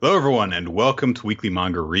Hello, everyone, and welcome to Weekly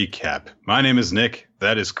Manga Recap. My name is Nick.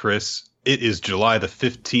 That is Chris. It is July the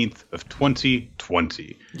 15th of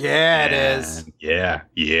 2020. Yeah, it is. And yeah.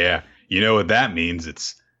 You know what that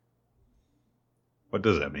means? What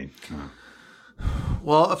does that mean?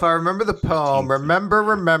 Well, if I remember the poem, 15th.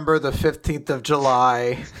 remember the 15th of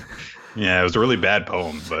July. Yeah, it was a really bad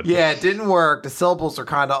poem, but Yeah, it didn't work. The syllables are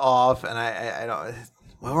kind of off, and I don't.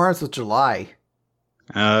 What rhymes with July?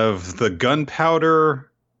 of the gunpowder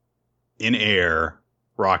in air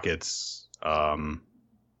rockets. I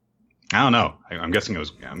don't know. I'm guessing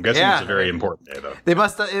it's a very important day, though. It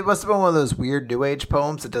must have been one of those weird New Age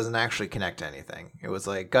poems that doesn't actually connect to anything. It was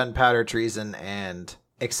like gunpowder, treason, and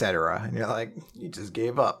etc. And you're like, you just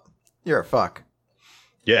gave up. You're a fuck.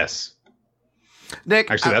 Yes.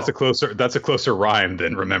 Nick, Actually, that's a closer rhyme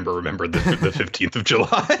than remember the 15th of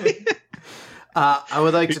July. I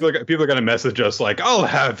would like people are going to message us like, "I'll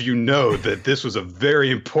have you know that this was a very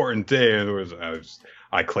important day." And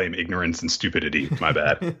I claim ignorance and stupidity. My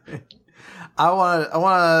bad. I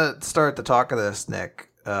want to start the talk of this,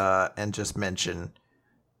 Nick, and just mention,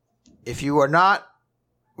 if you are not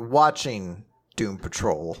watching Doom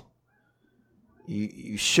Patrol,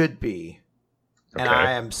 you should be. Okay. And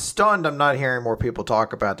I am stunned I'm not hearing more people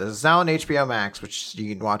talk about this. It's now on HBO Max, which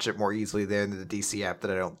you can watch it more easily there than the DC app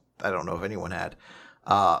that I don't know if anyone had.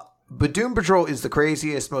 But Doom Patrol is the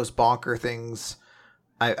craziest, most bonker things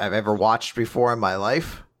I've ever watched before in my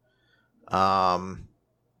life.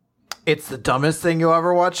 It's the dumbest thing you'll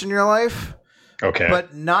ever watch in your life. Okay.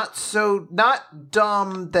 But not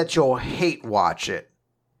dumb that you'll hate watch it.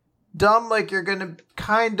 Dumb like you're gonna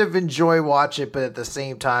kind of enjoy watch it, but at the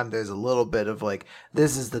same time there's a little bit of like,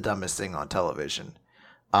 this is the dumbest thing on television.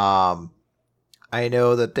 I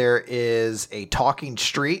know that there is a talking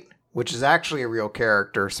street, which is actually a real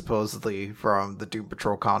character supposedly from the Doom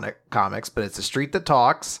Patrol comics, but it's a street that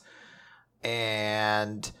talks.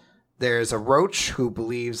 And there's a roach who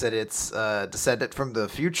believes that it's a descendant from the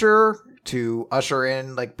future to usher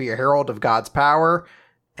in, like, be a herald of God's power.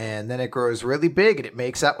 And then it grows really big and it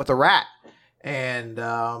makes out with a rat. And,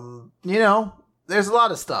 there's a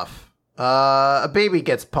lot of stuff. A baby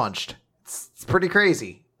gets punched. It's pretty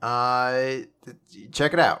crazy.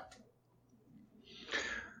 Check it out.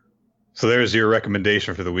 So there's your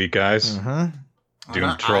recommendation for the week, guys. Mm-hmm.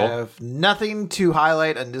 Doom Patrol. I have nothing to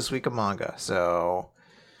highlight on this week of manga, so...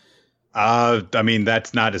 I mean,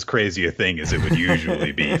 that's not as crazy a thing as it would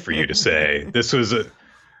usually be for you to say. This is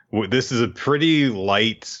a pretty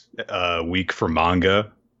light week for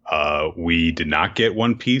manga. We did not get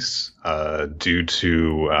One Piece due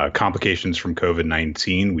to complications from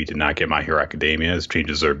COVID-19. We did not get My Hero Academia, as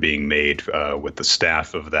changes are being made with the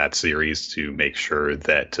staff of that series to make sure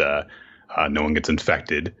that no one gets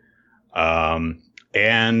infected. And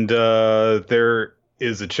there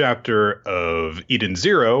is a chapter of Eden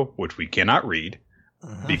Zero, which we cannot read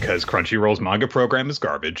because Crunchyroll's manga program is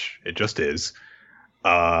garbage. It just is.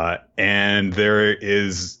 And there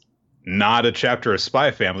is not a chapter of Spy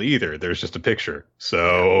Family either. There's just a picture.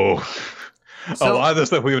 So a lot of the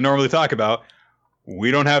stuff we would normally talk about, we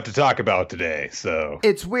don't have to talk about today. So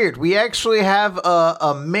it's weird. We actually have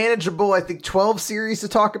a manageable, I think, 12 series to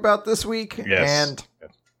talk about this week. Yes. And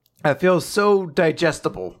it feels so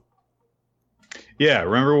digestible. Yeah,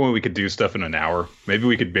 remember when we could do stuff in an hour? Maybe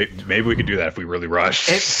we could do that if we really rushed.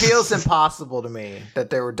 It feels impossible to me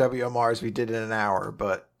that there were WMRs we did in an hour,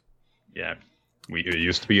 but yeah, it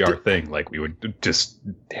used to be our thing. Like, we would just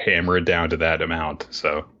hammer it down to that amount.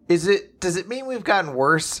 So does it mean we've gotten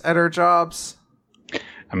worse at our jobs?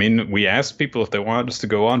 I mean, we asked people if they wanted us to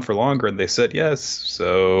go on for longer, and they said yes.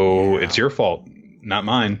 So It's your fault, not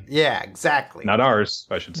mine. Yeah, exactly. Not ours,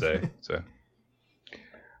 I should say. So.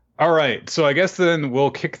 All right, so I guess then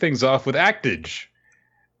we'll kick things off with Actage.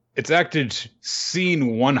 It's Actage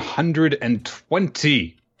Scene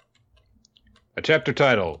 120. A chapter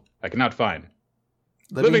title I cannot find.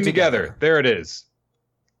 Living Together. There it is.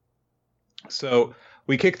 So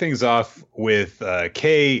we kick things off with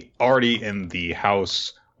Kei already in the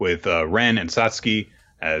house with Ren and Satsuki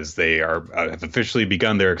as they have officially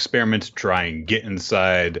begun their experiment to try and get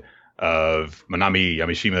inside of Manami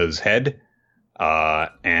Yamishima's head.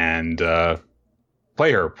 And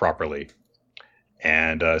play her properly.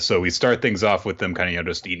 And so we start things off with them kind of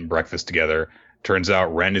just eating breakfast together. Turns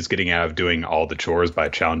out Ren is getting out of doing all the chores by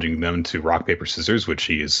challenging them to rock, paper, scissors, which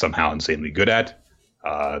she is somehow insanely good at.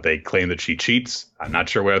 They claim that she cheats. I'm not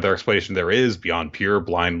sure what other explanation there is beyond pure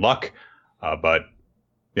blind luck. But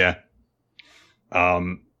yeah.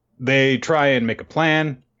 They try and make a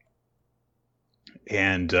plan.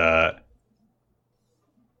 And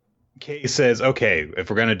Kei says, okay, if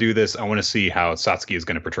we're going to do this, I want to see how Satsuki is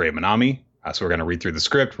going to portray Manami. So we're going to read through the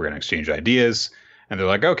script. We're going to exchange ideas. And they're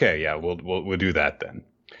like, okay, yeah, we'll do that then.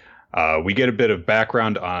 We get a bit of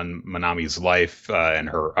background on Manami's life and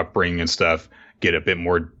her upbringing and stuff. Get a bit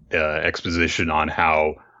more exposition on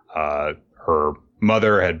how her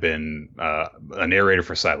mother had been a narrator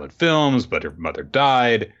for silent films, but her mother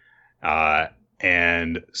died.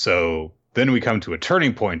 And so then we come to a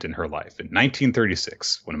turning point in her life in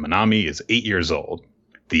 1936, when Manami is 8 years old.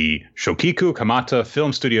 The Shokiku Kamata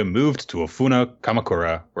Film Studio moved to Ofuna,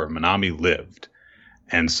 Kamakura, where Manami lived.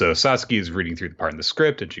 And so Satsuki is reading through the part in the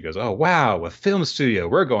script, and she goes, oh, wow, a film studio.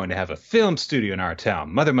 We're going to have a film studio in our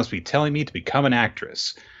town. Mother must be telling me to become an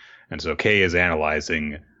actress. And so Kei is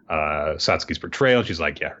analyzing Satsuki's portrayal. She's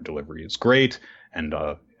like, yeah, her delivery is great. And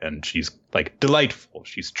she's like delightful.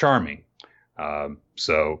 She's charming.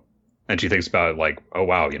 And she thinks about it like, oh,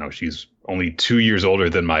 wow, she's only 2 years older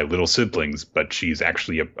than my little siblings, but she's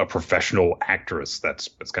actually a professional actress. That's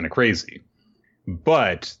kind of crazy.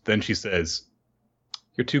 But then she says,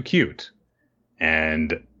 you're too cute.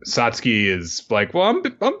 And Satsuki is like, well,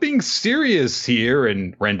 I'm being serious here.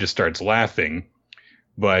 And Ren just starts laughing.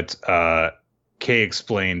 But Kei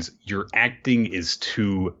explains, your acting is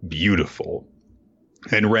too beautiful.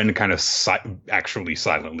 And Ren kind of actually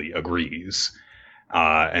silently agrees.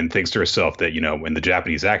 And thinks to herself that, in the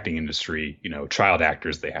Japanese acting industry, child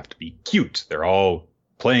actors, they have to be cute. They're all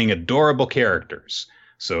playing adorable characters.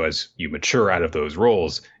 So as you mature out of those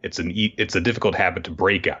roles, it's a difficult habit to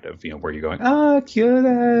break out of, where you're going, cute.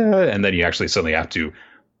 And then you actually suddenly have to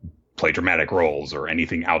play dramatic roles or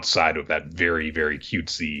anything outside of that very, very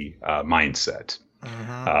cutesy mindset.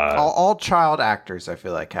 Mm-hmm. All child actors, I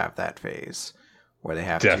feel like, have that phase where they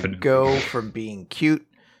have to go from being cute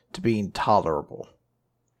to being tolerable.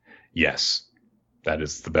 Yes, that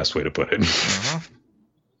is the best way to put it. Mm-hmm.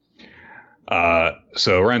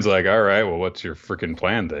 So Ren's like, all right, well, what's your freaking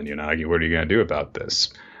plan then? What are you going to do about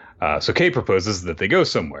this? So Kei proposes that they go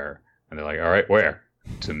somewhere. And they're like, all right, where?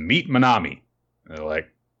 To meet Manami. And they're like,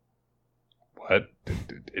 what?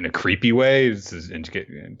 In a creepy way?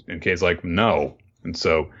 And Kei's like, no. And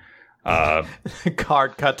so...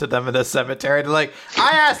 card cut to them in the cemetery. They're like,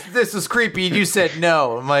 I asked if this was creepy and you said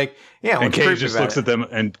no. I'm like, yeah. And Kei just looks at them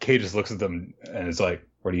and is like,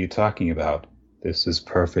 what are you talking about? This is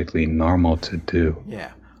perfectly normal to do.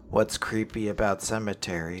 Yeah. What's creepy about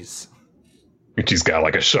cemeteries? And she's got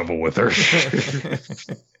like a shovel with her.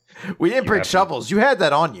 We didn't bring shovels. You had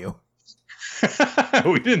that on you.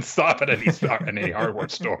 We didn't stop at any hardware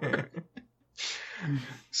store.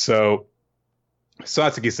 So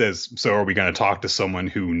Satsuki says, so are we going to talk to someone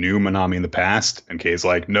who knew Manami in the past? And Kei's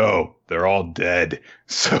like, no, they're all dead.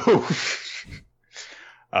 So,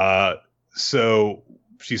 so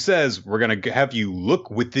she says, we're going to have you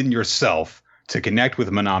look within yourself to connect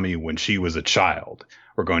with Manami when she was a child.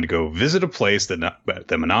 We're going to go visit a place that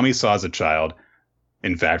Manami saw as a child.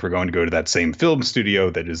 In fact, we're going to go to that same film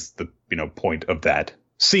studio that is the point of that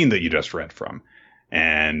scene that you just read from.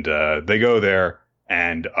 And they go there.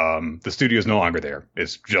 And the studio is no longer there.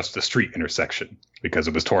 It's just a street intersection because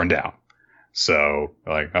it was torn down. So,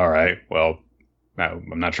 like, all right, well, I'm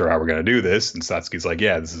not sure how we're going to do this. And Satsuki's like,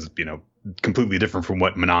 yeah, this is, completely different from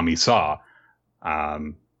what Manami saw.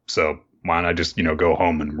 So why don't I just, go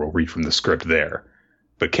home and we'll read from the script there.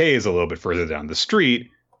 But Kei is a little bit further down the street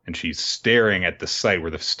and she's staring at the site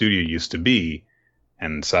where the studio used to be.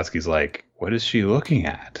 And Satsuki's like, what is she looking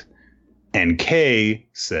at? And Kei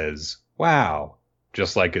says, wow.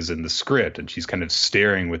 Just like is in the script, and she's kind of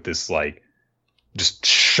staring with this like just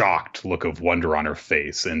shocked look of wonder on her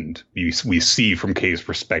face. And we see from Kei's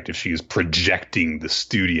perspective, she is projecting the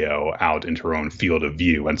studio out into her own field of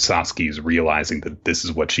view. And Satsuki is realizing that this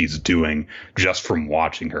is what she's doing just from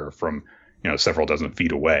watching her from, several dozen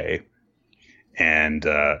feet away. And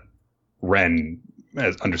Ren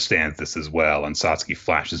understands this as well. And Satsuki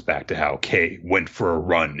flashes back to how Kei went for a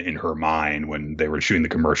run in her mind when they were shooting the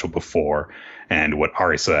commercial before. And what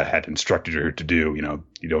Arisa had instructed her to do,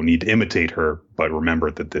 you don't need to imitate her, but remember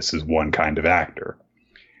that this is one kind of actor.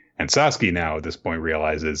 And Satsuki now at this point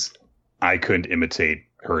realizes I couldn't imitate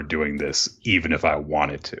her doing this even if I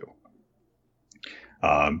wanted to.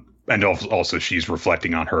 And also she's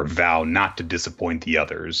reflecting on her vow not to disappoint the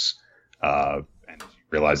others. And she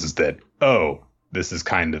realizes that, this is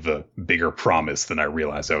kind of a bigger promise than I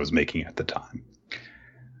realized I was making at the time.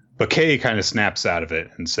 But Kei kind of snaps out of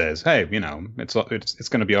it and says, hey, it's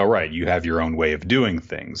going to be all right. You have your own way of doing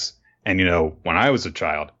things. And, when I was a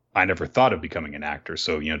child, I never thought of becoming an actor.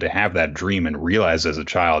 So, to have that dream and realize as a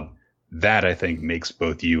child, that I think makes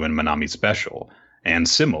both you and Manami special and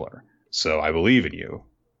similar. So I believe in you.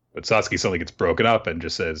 But Satsuki suddenly gets broken up and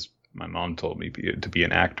just says, my mom told me to be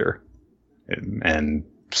an actor. And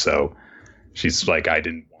so she's like, I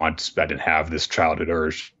didn't have this childhood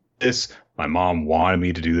urge. My mom wanted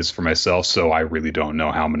me to do this for myself, so I really don't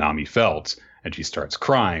know how Minami felt. And she starts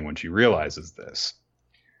crying when she realizes this.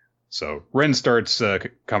 So Ren starts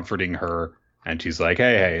comforting her, and she's like,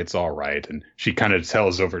 hey, it's all right. And she kind of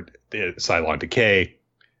tells over sidelong to Kei,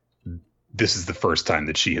 this is the first time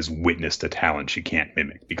that she has witnessed a talent she can't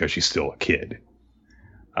mimic because she's still a kid.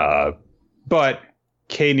 But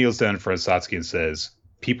Kei kneels down in front of Satsuki and says,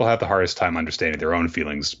 people have the hardest time understanding their own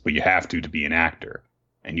feelings, but you have to be an actor.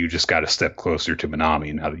 And you just got to step closer to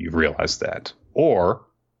Minami now that you've realized that. Or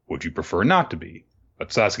would you prefer not to be? But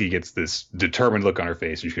Satsuki gets this determined look on her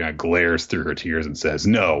face, and she kind of glares through her tears and says,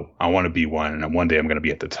 no, I want to be one, and one day I'm going to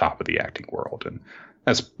be at the top of the acting world. And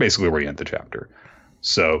that's basically where you end the chapter.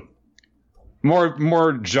 So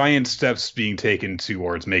more giant steps being taken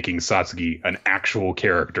towards making Satsuki an actual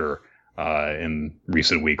character in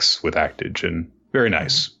recent weeks with Actage, and very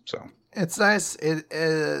nice. So it's nice.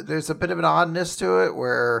 There's a bit of an oddness to it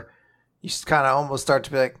where you just kind of almost start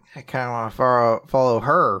to be like, I kind of want to follow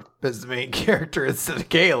her as the main character instead of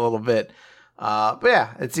Kei a little bit. But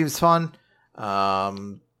yeah, it seems fun.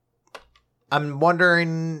 I'm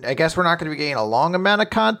wondering, I guess we're not going to be getting a long amount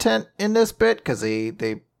of content in this bit because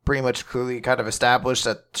they pretty much clearly kind of established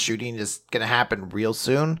that shooting is going to happen real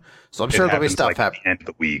soon. So I'm sure there'll be stuff happening. End of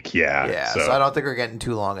the week, yeah. Yeah, so I don't think we're getting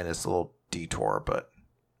too long in this little detour, but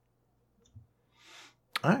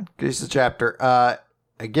all right, this is the chapter.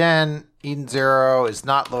 Again, Eden Zero is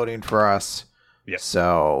not loading for us. Yeah.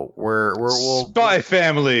 So we'll Spy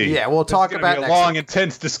Family. Yeah, we'll talk about a long,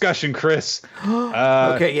 intense discussion, Chris.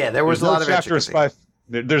 Okay, yeah, there was a lot of chapter Spy.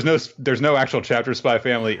 There's no actual chapter Spy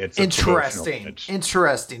Family. It's interesting.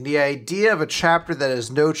 The idea of a chapter that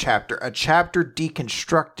is no chapter, a chapter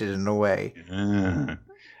deconstructed in a way.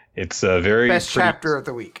 It's a very best chapter of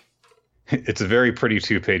the week. It's a very pretty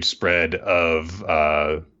 2-page spread of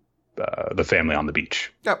the family on the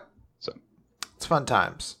beach. Yep. So it's fun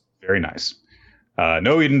times. Very nice.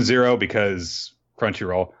 No Eden Zero because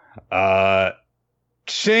Crunchyroll.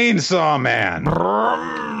 Chainsaw Man.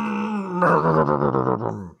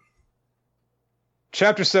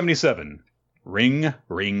 Chapter 77. Ring,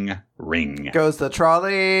 ring, ring. Goes the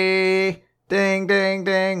trolley. Ding, ding,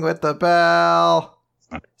 ding with the bell.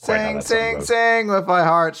 Sing, sing, sing with my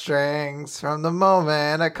heartstrings. From the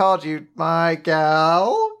moment I called you my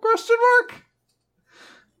gal? Question mark.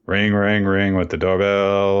 Ring, ring, ring with the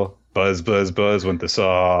doorbell. Buzz, buzz, buzz with the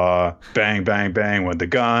saw. Bang, bang, bang with the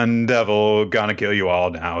gun. Devil, gonna kill you all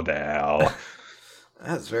now, Dal.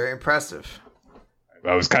 That's very impressive.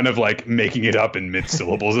 I was kind of like making it up in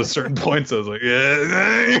mid-syllables at certain points. I was like,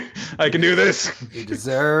 yeah, I can do this. You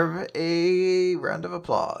deserve a round of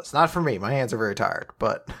applause. Not for me. My hands are very tired,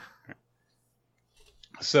 but...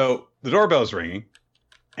 So the doorbell's ringing,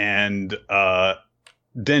 and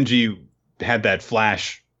Denji had that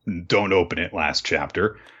flash, don't open it last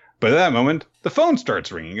chapter. But at that moment, the phone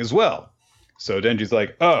starts ringing as well. So Denji's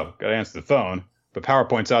like, oh, gotta answer the phone. But Power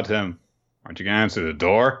points out to him, aren't you gonna answer the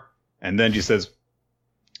door? And Denji says,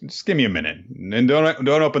 just give me a minute and don't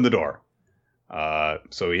open the door.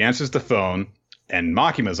 So he answers the phone, and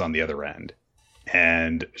Makima's on the other end.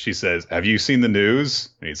 And she says, have you seen the news?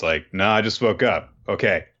 And he's like, no, I just woke up.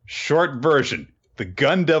 Okay, short version. The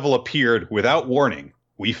gun devil appeared without warning.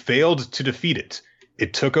 We failed to defeat it.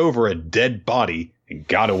 It took over a dead body and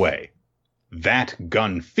got away. That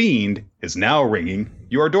gun fiend is now ringing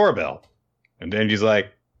your doorbell. And Denji's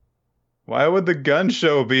like, why would the gun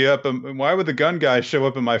guy show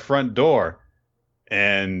up at my front door?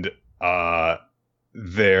 And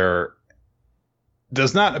there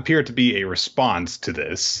does not appear to be a response to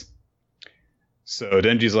this. So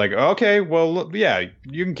Denji's like, okay, well, yeah,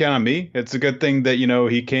 you can count on me. It's a good thing that,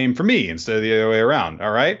 he came for me instead of the other way around.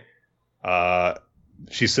 All right.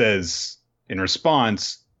 She says in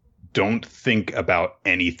response, don't think about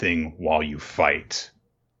anything while you fight.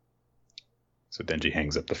 So Denji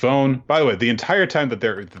hangs up the phone. By the way, the entire time that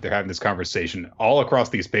they're having this conversation, all across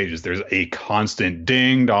these pages, there's a constant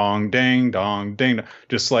ding dong, ding dong, ding dong.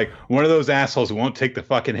 Just like one of those assholes who won't take the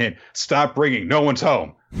fucking hint. Stop ringing. No one's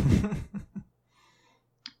home.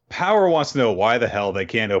 Power wants to know why the hell they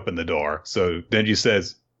can't open the door. So Denji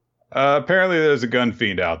says, apparently there's a gun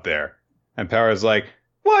fiend out there. And Power's like,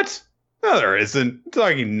 what? No, there isn't. You're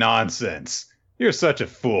talking nonsense. You're such a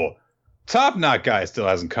fool. Top Knot guy still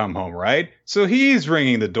hasn't come home, right? So he's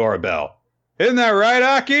ringing the doorbell. Isn't that right,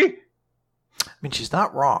 Aki? I mean, she's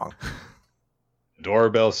not wrong. The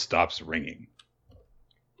doorbell stops ringing.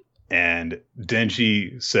 And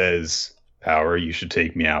Denji says, Power, you should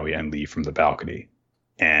take Meowie and leave from the balcony.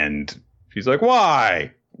 And she's like,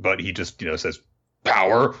 why? But he just, says,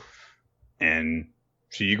 Power. And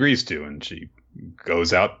she agrees to, and she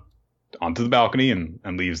goes out onto the balcony and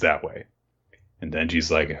leaves that way. And Denji's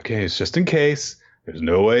like, okay, it's just in case. There's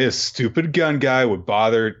no way a stupid gun guy would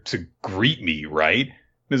bother to greet me, right?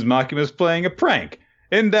 Ms. Makima's playing a prank.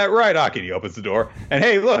 Isn't that right, Aki? And he opens the door. And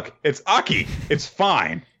hey, look, it's Aki. It's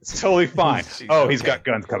fine. It's totally fine. Oh, he's got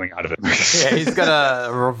guns coming out of it. Yeah, he's got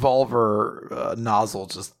a revolver nozzle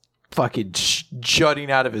just fucking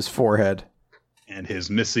jutting out of his forehead. And his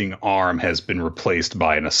missing arm has been replaced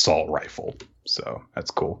by an assault rifle. So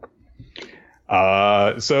that's cool.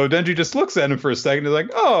 So Denji just looks at him for a second and is like,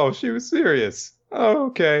 oh, she was serious. Oh,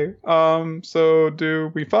 okay. So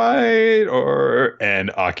do we fight?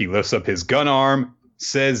 And Aki lifts up his gun arm,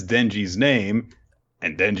 says Denji's name,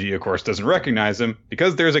 and Denji, of course, doesn't recognize him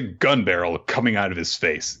because there's a gun barrel coming out of his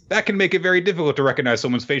face. That can make it very difficult to recognize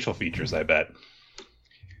someone's facial features, I bet.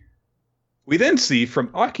 We then see, from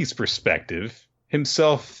Aki's perspective,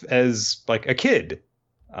 himself as, like, a kid.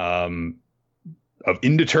 Of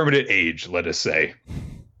indeterminate age, let us say.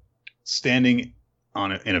 Standing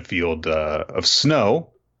in a field of snow.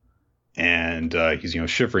 And he's,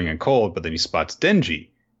 shivering and cold, but then he spots Denji.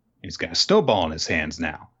 He's got a snowball in his hands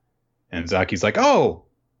now. And Zaki's like, oh,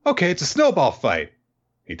 okay, it's a snowball fight.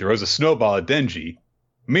 He throws a snowball at Denji.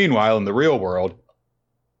 Meanwhile, in the real world,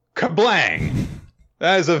 kablang!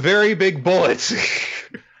 That is a very big bullet.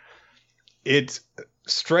 It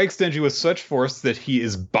strikes Denji with such force that he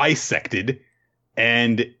is bisected,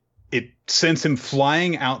 and it sends him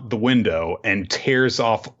flying out the window and tears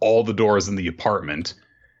off all the doors in the apartment.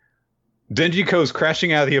 Denji goes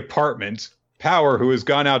crashing out of the apartment. Power, who has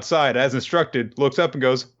gone outside as instructed, looks up and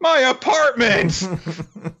goes, my apartment!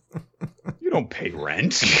 You don't pay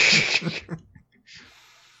rent.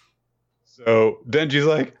 So Denji's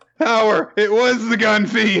like, Power, it was the gun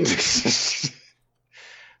fiend.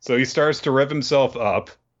 So he starts to rev himself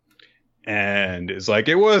up and is like,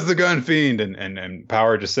 it was the gun fiend. And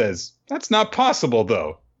Power just says, that's not possible,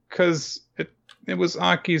 though, because it was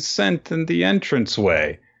Aki's scent in the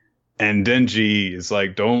entranceway. And Denji is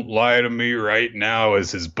like, don't lie to me right now, as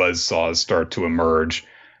his buzzsaws start to emerge.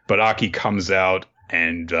 But Aki comes out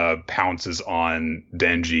and pounces on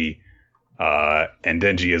Denji. And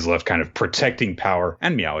Denji is left kind of protecting Power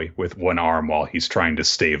and Meowie with one arm while he's trying to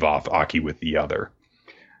stave off Aki with the other.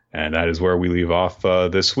 And that is where we leave off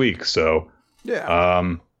this week. So,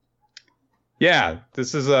 yeah,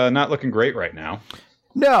 this is not looking great right now.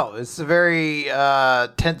 No, it's a very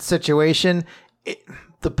tense situation.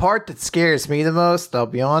 The part that scares me the most, I'll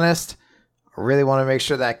be honest, I really want to make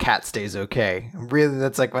sure that cat stays okay. Really,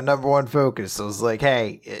 that's like my number one focus. So I was like,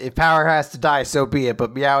 hey, if Power has to die, so be it.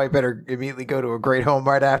 But Meowie better immediately go to a great home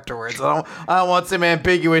right afterwards. I don't want some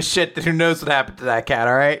ambiguous shit that who knows what happened to that cat,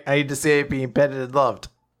 all right? I need to see it being petted and loved.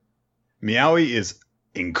 Meowie is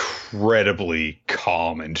incredibly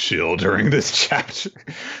calm and chill during this chapter.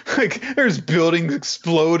 Like, there's buildings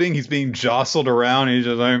exploding. He's being jostled around. And he's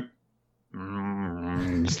just like...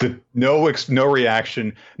 no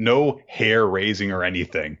reaction, no hair raising or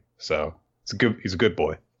anything. So he's a good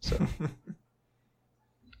boy. So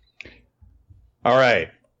all right,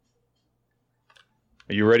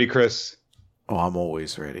 are you ready, Chris? Oh, I'm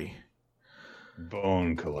always ready.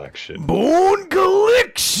 Bone Collection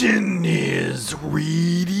is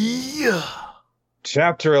ready.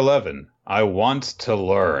 Chapter 11. I want to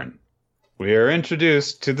learn. We are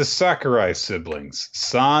introduced to the Sakurai siblings,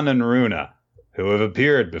 San and Runa, who have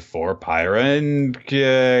appeared before Pyra and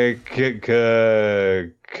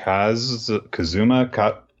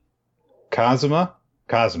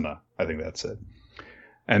Kazuma, I think that's it.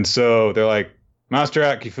 And so they're like, Master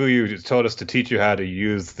Akifuyu told us to teach you how to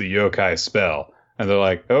use the yokai spell. And they're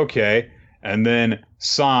like, okay. And then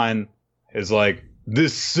San is like,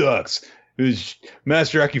 this sucks.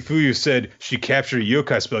 Master Akifuyu said she captured a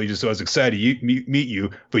yokai spell so I was excited to meet you,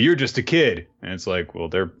 but you're just a kid. And it's like, well,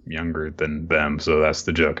 they're younger than them, so that's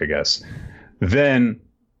the joke, I guess. Then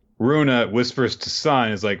Runa whispers to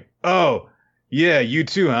San, is like, oh, yeah, you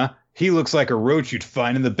too, huh? He looks like a roach you'd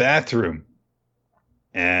find in the bathroom.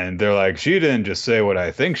 And they're like, she didn't just say what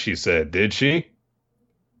I think she said, did she?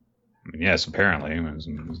 I mean, yes, apparently.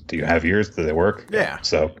 Do you have ears? Do they work? Yeah.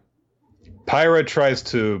 So... Pyra tries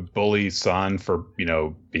to bully San for,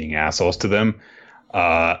 being assholes to them.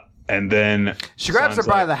 And then... She grabs her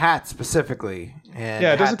by the hat specifically. And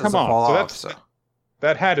yeah, it doesn't come off. So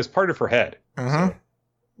that hat is part of her head. Mm-hmm.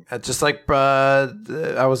 So. Just like,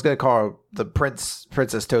 I was going to call her the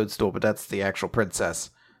Princess Toadstool, but that's the actual princess.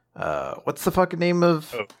 What's the fucking name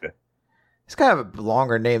of... Okay. He's got a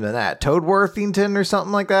longer name than that. Toadworthington or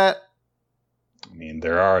something like that. I mean,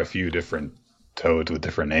 there are a few different toads with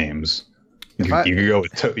different names. You If I-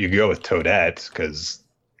 could go with Toadette because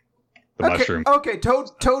the mushroom. Okay,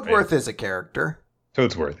 Toadworth is a character.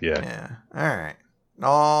 Toadsworth, yeah. Yeah. All right.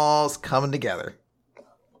 All's coming together.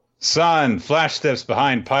 San flash steps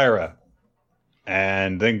behind Pyra,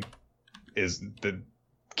 and then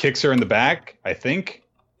kicks her in the back. I think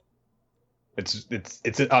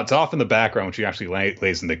it's off in the background when she actually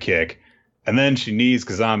lays in the kick, and then she knees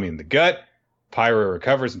Kazami in the gut. Pyra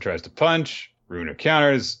recovers and tries to punch. Runa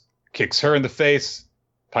counters, kicks her in the face.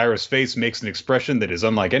 Pyra's face makes an expression that is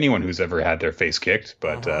unlike anyone who's ever had their face kicked,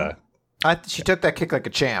 but she took that kick like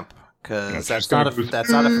a champ, because that's not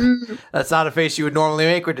a face you would normally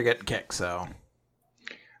make when you're getting kicked. So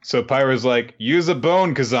Pyra's like, use a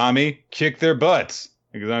bone, Kazami, kick their butts.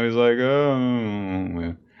 And Kazami's like,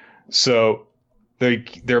 oh. So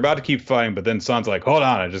they're about to keep fighting, but then San's like, hold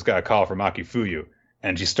on, I just got a call from Akifuyu.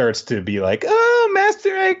 And she starts to be like, oh, Master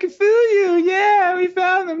Akifuyu, yeah, we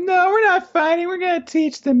found them. No, we're not fighting. We're going to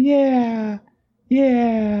teach them. Yeah.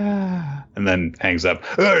 And then hangs up.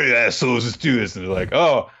 Oh, yeah, so let's just do this. And they're like,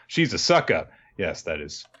 oh, she's a suck up. Yes, that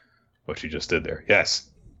is what she just did there. Yes.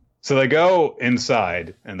 So they go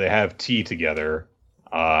inside and they have tea together.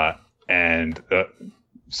 So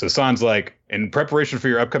San's like, in preparation for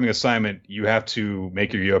your upcoming assignment, you have to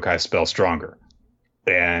make your yokai spell stronger.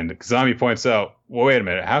 And Kazami points out, well, wait a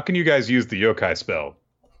minute. How can you guys use the yokai spell?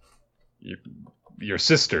 You're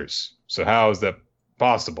sisters. So how is that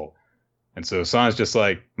possible? And so San's just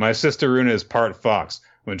like, my sister Runa is part fox.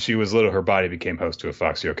 When she was little, her body became host to a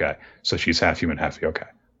fox yokai. So she's half human, half yokai.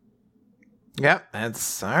 Yep,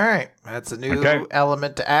 that's all right. That's a new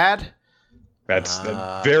element to add. That's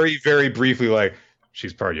very, very briefly like,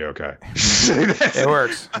 she's part yokai. It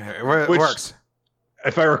works. It works.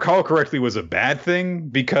 If I recall correctly, was a bad thing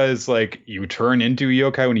because like you turn into a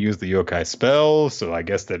yokai when you use the yokai spell, so I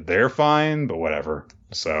guess that they're fine, but whatever.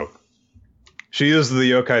 So she uses the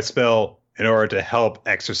yokai spell in order to help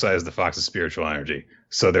exercise the fox's spiritual energy.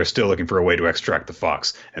 So they're still looking for a way to extract the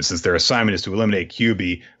fox. And since their assignment is to eliminate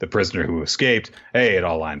QB, the prisoner who escaped, hey, it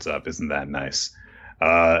all lines up. Isn't that nice?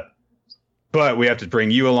 But we have to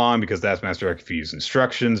bring you along because that's Master Akifuyu's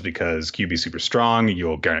instructions, because QB's super strong.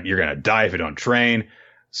 You're gonna die if you don't train.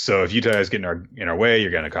 So if you guys get in our way,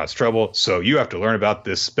 you're gonna cause trouble. So you have to learn about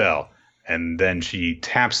this spell. And then she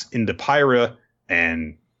taps into Pyra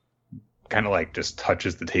and kind of like just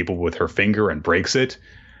touches the table with her finger and breaks it.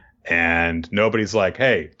 And nobody's like,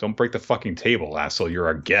 hey, don't break the fucking table, asshole. You're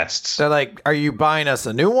our guests. They're like, are you buying us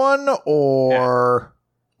a new one or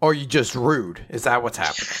are you just rude? Is that what's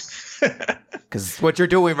happening? Because what you're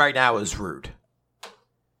doing right now is rude.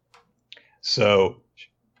 So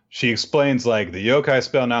she explains, like, the yokai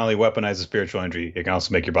spell not only weaponizes spiritual energy, it can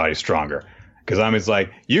also make your body stronger. Kazami's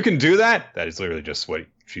like, you can do that? That is literally just what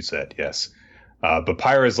she said, yes. But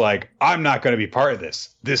Pyra's like, I'm not going to be part of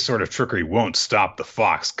this. This sort of trickery won't stop the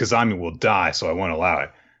fox. Kazami will die, so I won't allow it.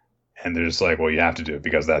 And they're just like, well, you have to do it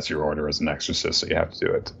because that's your order as an exorcist, so you have to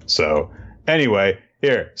do it. So anyway,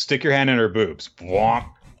 here, stick your hand in her boobs. Bwomp.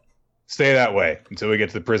 Stay that way until we get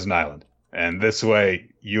to the prison island. And this way,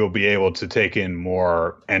 you'll be able to take in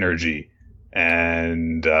more energy.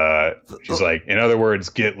 And she's like, in other words,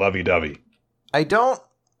 get lovey-dovey. I don't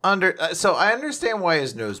so I understand why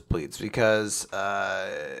his nose bleeds, because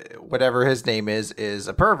whatever his name is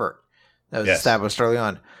a pervert. That was established early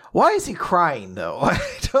on. Why is he crying, though? I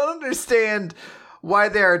don't understand why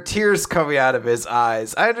there are tears coming out of his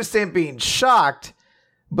eyes. I understand being shocked,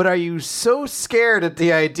 but are you so scared at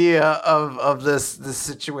the idea of this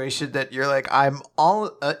situation that you're like, I'm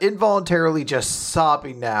all involuntarily just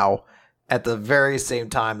sobbing now at the very same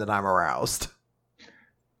time that I'm aroused?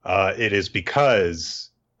 It is because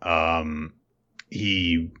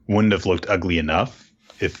he wouldn't have looked ugly enough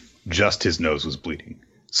if just his nose was bleeding.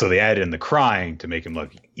 So they added in the crying to make him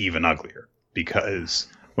look even uglier. Because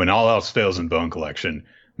when all else fails in bone collection,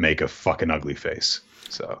 make a fucking ugly face.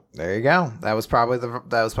 So there you go. That was probably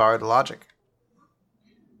the logic.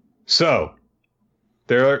 So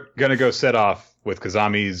they're gonna go set off with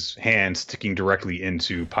Kazami's hand sticking directly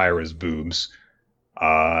into Pyra's boobs.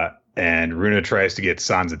 And Runa tries to get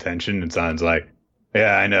San's attention, and San's like,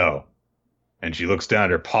 yeah, I know. And she looks down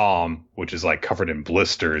at her palm, which is like covered in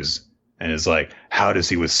blisters, and is like, how does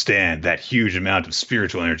he withstand that huge amount of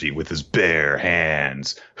spiritual energy with his bare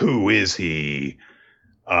hands? Who is he?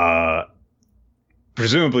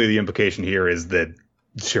 Presumably the implication here is that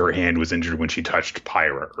her hand was injured when she touched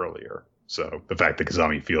Pyra earlier. So the fact that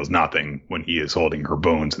Kazami feels nothing when he is holding her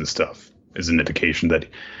bones and stuff is an indication that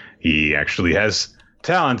he actually has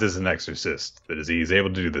talent as an exorcist that he's able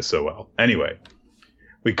to do this so well. Anyway,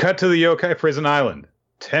 we cut to the yokai prison island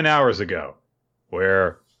 10 hours ago,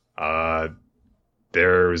 where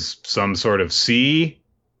there's some sort of sea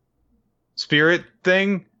spirit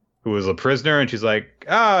thing who was a prisoner, and she's like,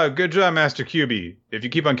 good job, Master Kyubi. If you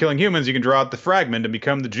keep on killing humans, you can draw out the fragment and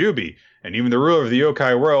become the Jubi. And even the ruler of the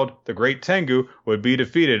yokai world, the great Tengu, would be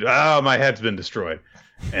defeated. My head's been destroyed.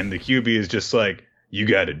 And the Kyubi is just like, you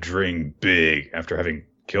gotta dream big after having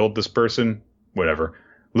killed this person. Whatever.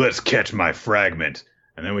 Let's catch my fragment.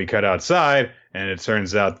 And then we cut outside, and it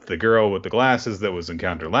turns out the girl with the glasses that was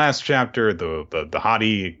encountered last chapter, the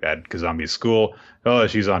hottie at Kazami's school,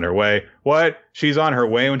 she's on her way. What? She's on her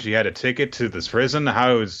way when she had a ticket to this prison?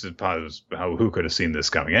 Who could have seen this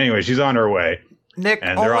coming? Anyway, she's on her way. Nick,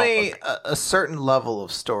 only a certain level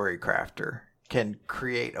of story crafter can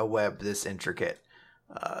create a web this intricate.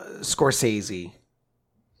 Scorsese,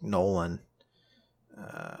 Nolan,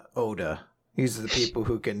 Oda. These are the people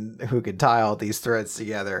who can tie all these threads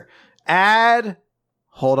together.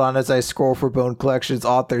 Hold on as I scroll for Bone Collection's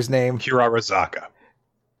author's name. Kira Razaka.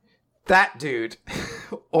 That dude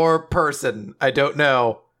or person, I don't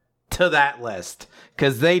know, to that list.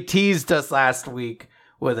 Because they teased us last week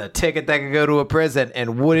with a ticket that could go to a prison,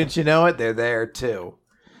 and wouldn't you know it, they're there too.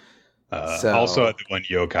 Also, the one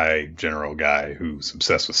yokai general guy who's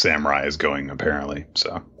obsessed with samurai is going, apparently.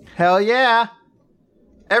 So hell yeah.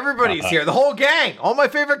 Everybody's here. The whole gang. All my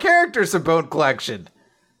favorite characters from Bone Collection.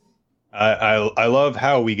 I love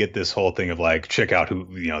how we get this whole thing of like, check out who,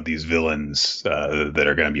 these villains that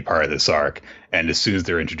are going to be part of this arc. And as soon as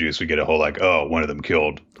they're introduced, we get a whole like, one of them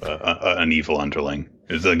killed an evil underling.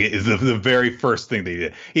 It's the very first thing they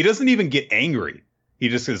did. He doesn't even get angry. He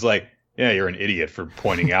just is like, yeah, you're an idiot for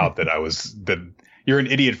pointing out that you're an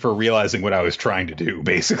idiot for realizing what I was trying to do,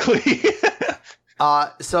 basically.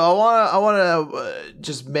 So I want to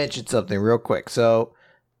just mention something real quick. So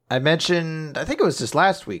I mentioned, I think it was just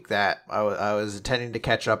last week, that I was intending to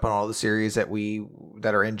catch up on all the series that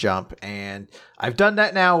are in Jump, and I've done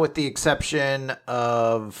that now with the exception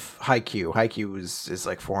of Haikyuu. Haikyuu is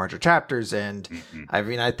like 400 chapters, and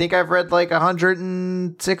I think I've read like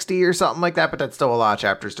 160 or something like that, but that's still a lot of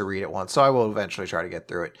chapters to read at once, so I will eventually try to get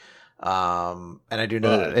through it. And I do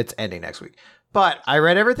know that it's ending next week. But I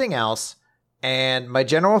read everything else. And my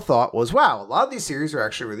general thought was, wow, a lot of these series are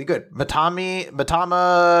actually really good.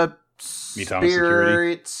 Mitama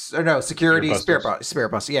Spirits, or no, Security, Spirit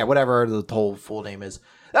Buster, yeah, whatever the whole full name is.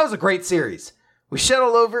 That was a great series. We shed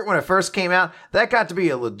all over it when it first came out. That got to be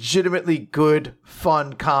a legitimately good,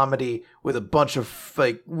 fun comedy with a bunch of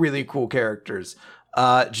like really cool characters.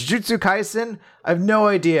 Jujutsu Kaisen, I have no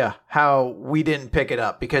idea how we didn't pick it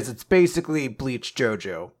up, because it's basically Bleach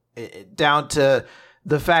JoJo, down to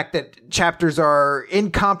the fact that chapters are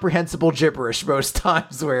incomprehensible gibberish most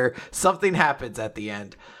times, where something happens at the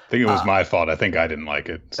end. I think it was my fault. I think I didn't like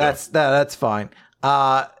it. So. That's fine.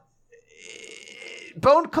 Bone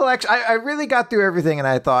Collection, I really got through everything, and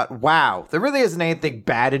I thought, wow, there really isn't anything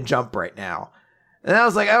bad in Jump right now. And I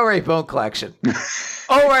was like, all right, Bone Collection.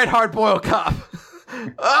 All right, Hard Boiled Cop.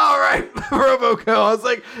 All right, Roboco.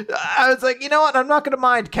 I was like, you know what? I'm not going to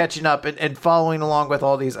mind catching up and following along with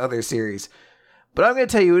all these other series. But I'm going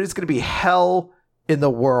to tell you, it is going to be hell in the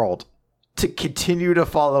world to continue to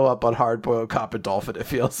follow up on Hard Boiled Cop and Dolphin, it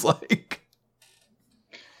feels like.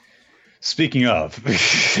 Speaking of,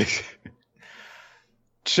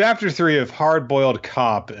 Chapter 3 of Hard Boiled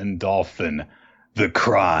Cop and Dolphin, The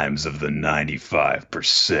Crimes of the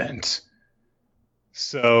 95%.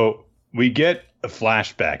 So we get a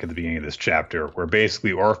flashback at the beginning of this chapter where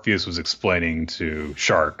basically Orpheus was explaining to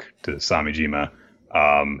Shark, to Samijima,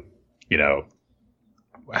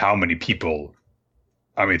 how many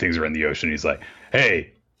things are in the ocean. He's like,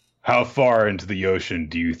 hey, how far into the ocean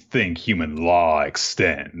do you think human law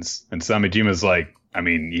extends? And Samijima's like,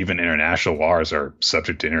 even international laws are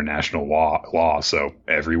subject to international law, so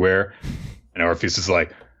everywhere. And Orpheus is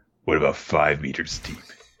like, what about 5 meters deep?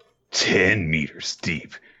 10 meters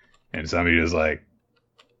deep? And Samijima's like,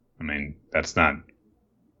 that's not,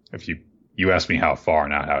 if you asked me how far,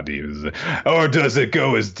 not how deep. Or does it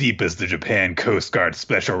go as deep as the Japan Coast Guard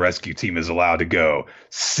Special Rescue Team is allowed to go?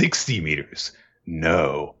 60 meters?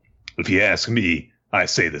 No. If you ask me, I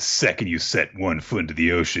say the second you set one foot into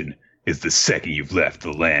the ocean is the second you've left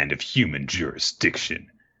the land of human jurisdiction.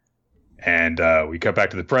 And we cut back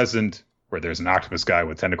to the present, where there's an octopus guy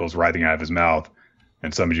with tentacles writhing out of his mouth.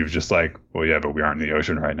 And somebody was just like, well, yeah, but we aren't in the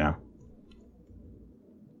ocean right now.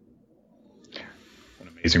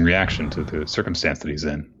 Amazing reaction to the circumstance that he's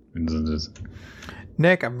in.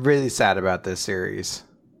 Nick, I'm really sad about this series.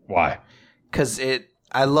 Why? Because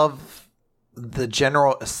I love the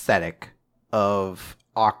general aesthetic of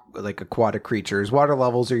like aquatic creatures. Water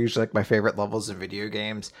levels are usually like my favorite levels in video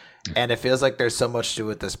games, and it feels like there's so much to it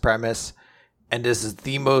with this premise, and this is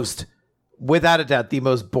the most, without a doubt, the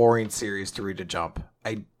most boring series to read to jump.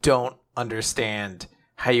 I don't understand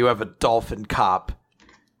how you have a dolphin cop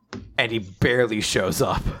and he barely shows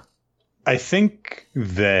up. I think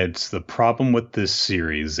that the problem with this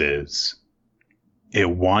series is it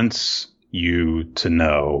wants you to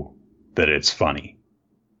know that it's funny.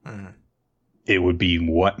 Mm. It would be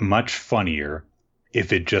much funnier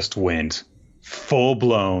if it just went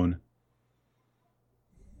full-blown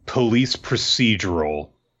police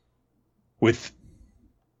procedural with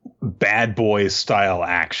Bad Boys style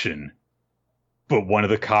action, but one of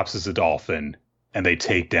the cops is a dolphin and they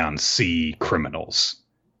take down sea criminals.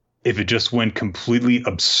 If it just went completely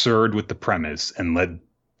absurd with the premise and let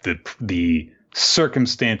the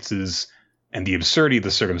circumstances and the absurdity of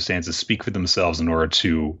the circumstances speak for themselves in order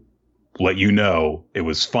to let you know it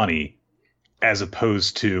was funny, as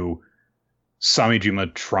opposed to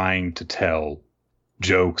Samijima trying to tell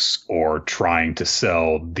jokes or trying to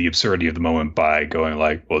sell the absurdity of the moment by going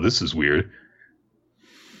like, well, this is weird.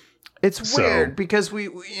 It's weird because we,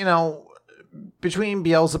 you know, between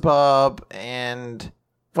Beelzebub and,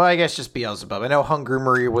 well, I guess just Beelzebub. I know Hungry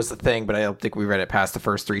Marie was the thing, but I don't think we read it past the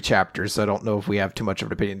first 3 chapters, so I don't know if we have too much of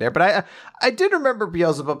an opinion there. But I did remember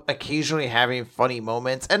Beelzebub occasionally having funny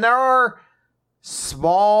moments, and there are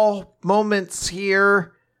small moments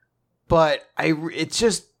here, but it's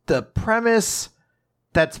just the premise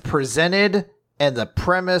that's presented and the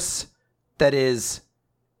premise that is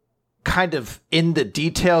kind of in the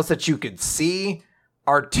details that you can see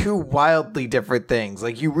are 2 wildly different things.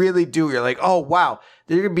 Like, you really do. You're like, oh, wow,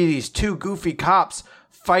 there are going to be these 2 goofy cops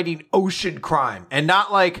fighting ocean crime, and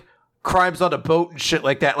not like crimes on a boat and shit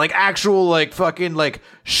like that. Like actual like fucking like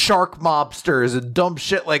shark mobsters and dumb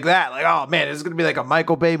shit like that. Like, oh man, it's going to be like a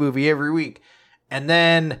Michael Bay movie every week. And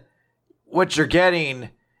then what you're getting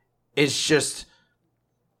is just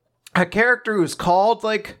a character who's called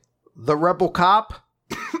like the rebel cop,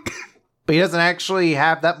 but he doesn't actually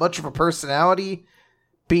have that much of a personality,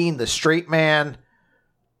 being the straight man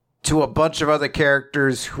to a bunch of other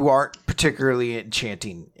characters who aren't particularly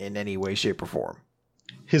enchanting in any way, shape, or form.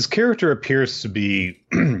 His character appears to be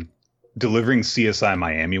delivering CSI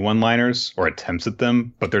Miami one-liners, or attempts at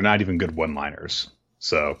them, but they're not even good one-liners.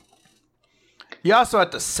 So you also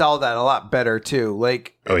have to sell that a lot better too.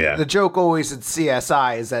 Like, oh yeah, the joke always in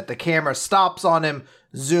CSI is that the camera stops on him,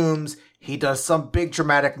 zooms, he does some big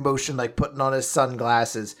dramatic motion like putting on his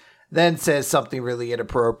sunglasses, then says something really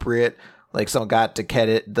inappropriate, like someone got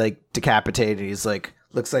decapitated. He's like,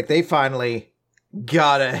 looks like they finally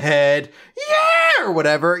got ahead, yeah, or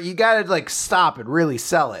whatever. You gotta like stop and really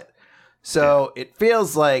sell it. So it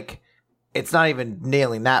feels like it's not even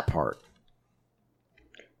nailing that part.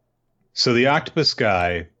 So the octopus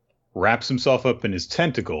guy wraps himself up in his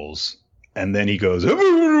tentacles, and then he goes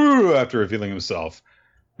after revealing himself.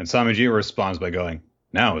 And Samijima responds by going,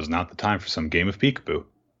 "Now is not the time for some game of peekaboo."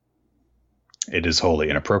 It is wholly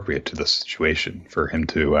inappropriate to the situation for him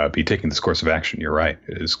to be taking this course of action. You're right.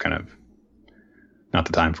 It is kind of not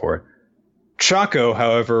the time for it. Chaco,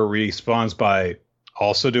 however, responds by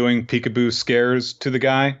also doing peekaboo scares to the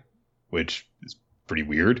guy, which is pretty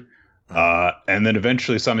weird. And then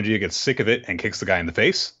eventually Samijima gets sick of it and kicks the guy in the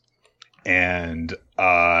face. And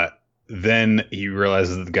then he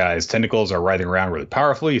realizes that the guy's tentacles are writhing around really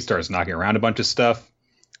powerfully. He starts knocking around a bunch of stuff.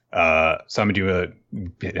 Samijima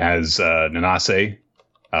has Nanase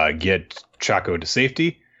get Chaco to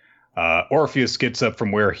safety. Orpheus gets up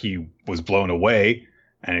from where he was blown away,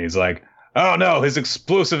 and he's like, "Oh no, his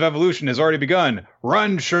explosive evolution has already begun.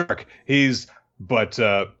 Run, Shark!" But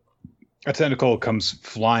a tentacle comes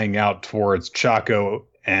flying out towards Chaco,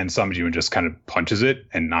 and Samijima just kind of punches it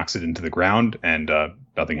and knocks it into the ground, and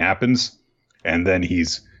nothing happens. And then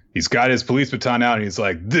he's got his police baton out, and he's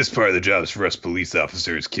like, "This part of the job is for us police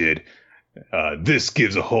officers, kid. This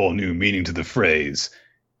gives a whole new meaning to the phrase,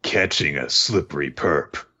 catching a slippery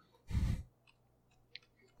perp."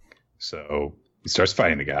 So he starts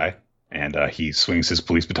fighting the guy, and he swings his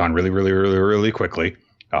police baton really, really, really, really quickly,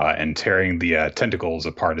 and tearing the tentacles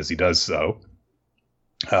apart as he does so,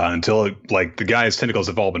 until like the guy's tentacles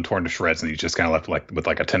have all been torn to shreds, and he's just kind of left with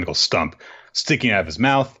a tentacle stump sticking out of his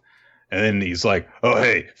mouth. And then he's like, "Oh,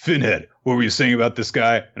 hey, Finhead, what were you saying about this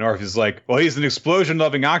guy?" And Orpheus is like, "Well, he's an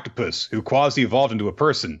explosion-loving octopus who quasi-evolved into a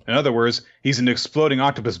person. In other words, he's an exploding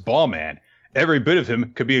octopus ball man. Every bit of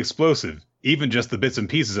him could be explosive, even just the bits and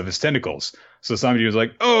pieces of his tentacles." So somebody was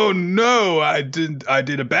like, "Oh no, I did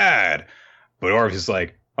a bad." But Orpheus is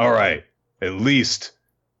like, "All right, at least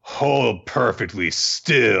hold perfectly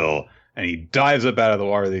still. And he dives up out of the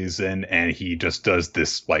water that he's in, and he just does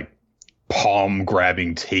this like palm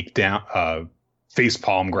grabbing takedown, face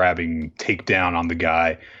palm grabbing takedown on the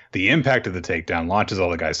guy. The impact of the takedown launches all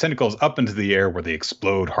the guy's tentacles up into the air where they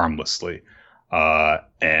explode harmlessly.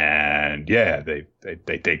 And yeah, they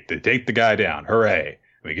take the guy down. Hooray.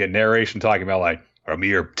 We get narration talking about like a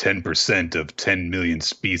mere 10% of 10 million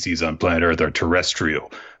species on planet Earth are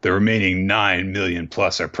terrestrial. The remaining 9 million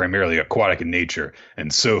plus are primarily aquatic in nature.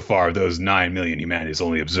 And so far, those 9 million humanity has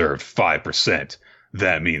only observed 5%.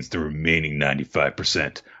 That means the remaining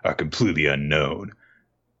 95% are completely unknown.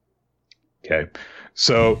 Okay.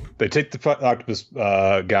 So they take the octopus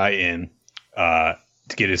guy in to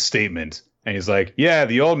get his statement. And he's like, yeah,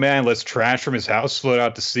 the old man lets trash from his house float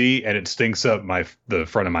out to sea, and it stinks up the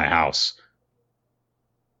front of my house.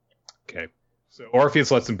 Okay. So Orpheus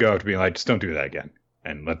lets him go to be like, just don't do that again.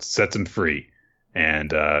 And sets him free.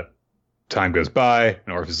 And time goes by,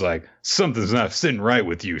 and Orpheus is like, something's not sitting right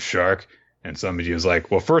with you, shark. And somebody was like,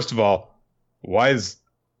 well, first of all, why is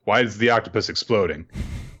the octopus exploding?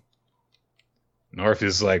 And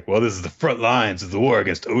Orpheus is like, well, this is the front lines of the war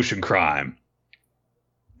against ocean crime.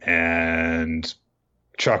 And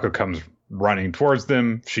Choco comes running towards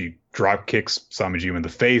them. She drop kicks Samajima in the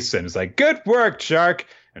face and is like, good work, Shark.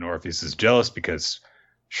 And Orpheus is jealous because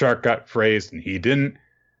Shark got praised and he didn't.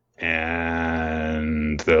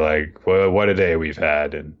 And they're like, well, what a day we've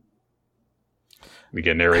had. And we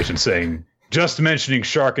get narration saying, just mentioning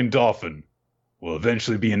Shark and Dolphin will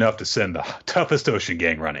eventually be enough to send the toughest ocean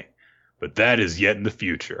gang running. But that is yet in the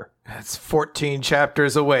future. That's 14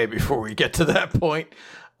 chapters away before we get to that point.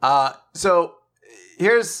 So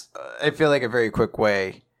here's, I feel like, a very quick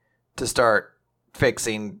way to start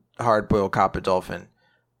fixing Hard-Boiled Cop Dolphin.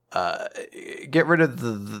 Get rid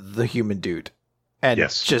of the human dude. And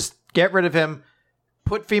just get rid of him.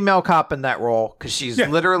 Put female cop in that role, because she's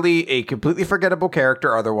literally a completely forgettable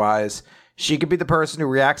character otherwise. She could be the person who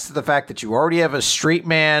reacts to the fact that you already have a straight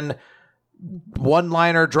man,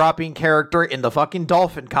 one-liner dropping character in the fucking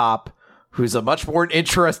Dolphin Cop, who's a much more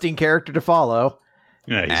interesting character to follow.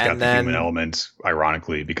 Yeah, he's got the human element,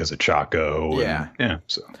 ironically, because of Chaco.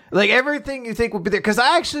 So like everything you think would be there. Because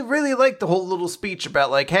I actually really like the whole little speech about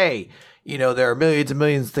like, hey, you know, there are millions and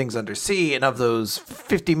millions of things undersea, and of those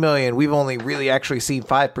 50 million, we've only really actually seen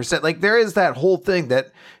 5%. Like there is that whole thing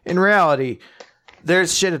that in reality,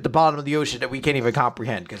 there's shit at the bottom of the ocean that we can't even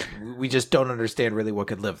comprehend because we just don't understand really what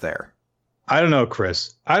could live there. I don't know,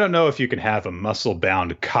 Chris. I don't know if you can have a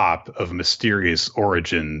muscle-bound cop of mysterious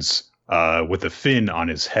origins with a fin on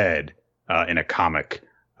his head in a comic.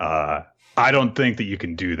 I don't think that you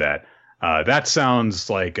can do that. That sounds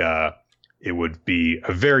like it would be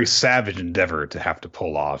a very savage endeavor to have to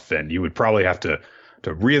pull off, and you would probably have to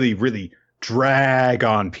really, really drag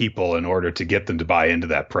on people in order to get them to buy into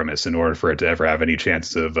that premise in order for it to ever have any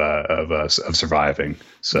chance of surviving.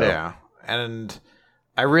 So yeah, and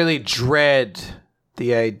I really dread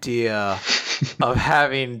the idea of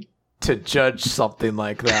having to judge something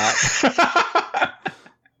like that.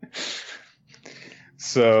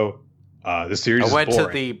 So the series I went is to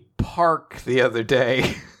the park the other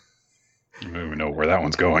day. I don't even know where that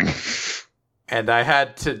one's going. And I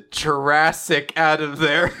had to Jurassic out of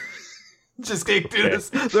there. Just getting through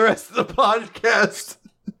the rest of the podcast.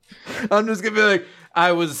 I'm just going to be like,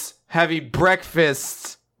 I was having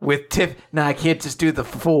breakfast with Tiff. Now, I can't just do the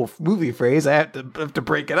full movie phrase. I have to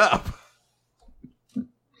break it up.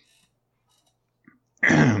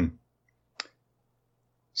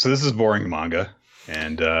 So this is boring manga.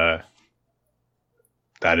 And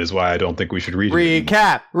that is why I don't think we should read it.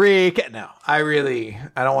 Recap. No, I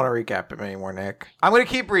don't want to recap it anymore, Nick. I'm going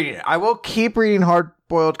to keep reading it. I will keep reading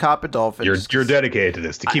Hard-Boiled Cop and Dolphin. You're dedicated to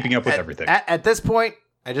this, to keeping up with everything. At this point,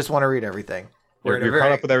 I just want to read everything. You're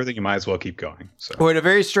caught up with everything. You might as well keep going. So. We're in a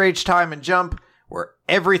very strange time and jump where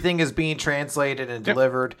everything is being translated and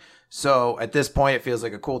delivered. So at this point, it feels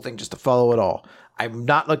like a cool thing just to follow it all. I'm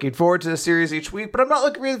not looking forward to the series each week, but I'm not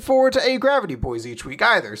looking forward to A Gravity Boys each week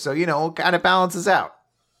either. So, you know, it kind of balances out.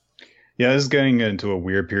 Yeah, this is getting into a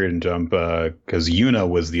weird period in Jump because Yuna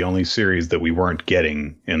was the only series that we weren't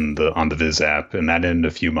getting on the Viz app, and that ended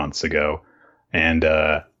a few months ago. And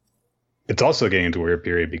it's also getting into a weird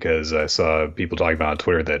period because I saw people talking about on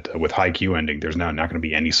Twitter that with Haikyuu ending, there's now not going to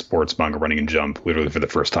be any sports manga running in Jump literally for the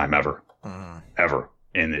first time ever. Ever.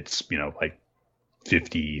 And it's, like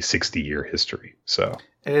 50, 60-year history. So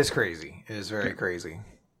it is crazy. It is very crazy.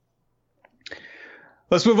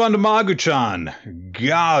 Let's move on to Magu-chan,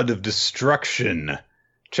 God of Destruction.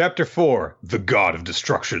 Chapter 4, The God of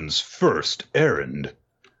Destruction's First Errand.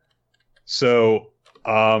 So,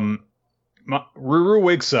 Ruru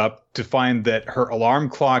wakes up to find that her alarm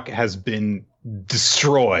clock has been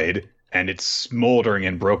destroyed and it's smoldering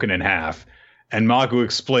and broken in half. And Magu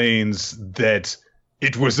explains that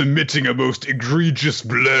it was emitting a most egregious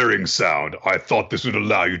blaring sound. I thought this would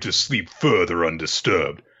allow you to sleep further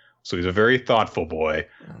undisturbed. So he's a very thoughtful boy,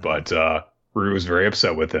 but Ruru is very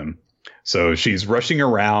upset with him. So she's rushing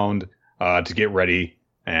around to get ready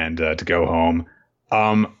and to go home.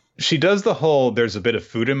 She does the whole "there's a bit of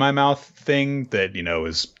food in my mouth" thing that,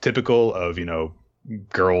 is typical of,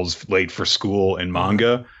 girls late for school in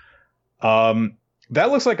manga. That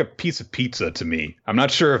looks like a piece of pizza to me. I'm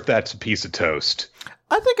not sure if that's a piece of toast.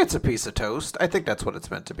 I think it's a piece of toast. I think that's what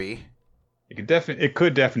it's meant to be. It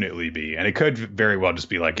could definitely be. And it could very well just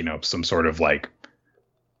be like, some sort of like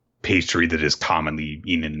pastry that is commonly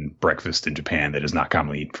eaten in breakfast in Japan that is not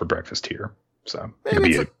commonly eaten for breakfast here. So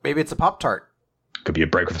maybe it's a Pop-Tart. Could be a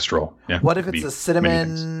breakfast roll. Yeah. What if it's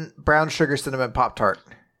a brown sugar cinnamon Pop-Tart?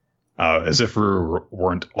 As if Ruru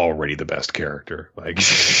weren't already the best character. Like,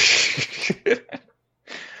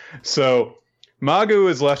 so Magu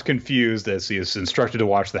is left confused as he is instructed to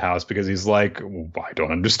watch the house because he's like, I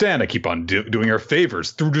don't understand. I keep on doing her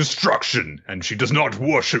favors through destruction, and she does not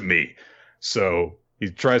worship me. So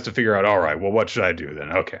he tries to figure out, all right, well, what should I do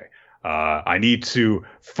then? Okay. I need to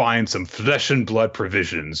find some flesh and blood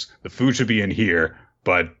provisions. The food should be in here,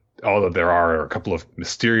 but although there are a couple of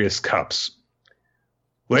mysterious cups.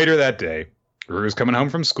 Later that day, Ruru's coming home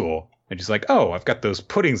from school, and she's like, oh, I've got those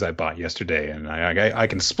puddings I bought yesterday, and I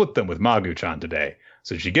can split them with Magu-chan today.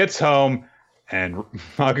 So she gets home, and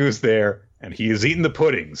Magu's there, and he is eating the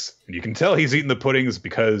puddings. And you can tell he's eating the puddings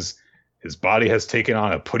because his body has taken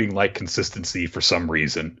on a pudding-like consistency for some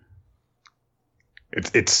reason.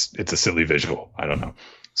 It's a silly visual. I don't know.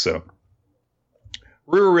 So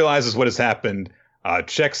Ruru realizes what has happened,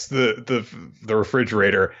 checks the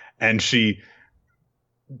refrigerator, and she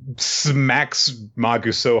smacks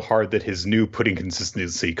Magu so hard that his new pudding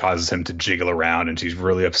consistency causes him to jiggle around, and she's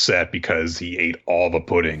really upset because he ate all the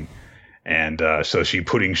pudding. And so she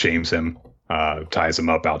pudding shames him, ties him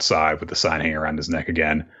up outside with the sign hanging around his neck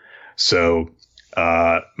again. So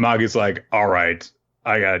Magu's like, all right,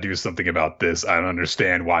 I gotta do something about this. I don't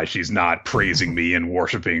understand why she's not praising me and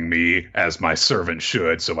worshiping me as my servant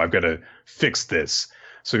should, so I've got to fix this.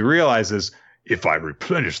 So he realizes, if I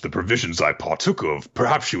replenish the provisions I partook of,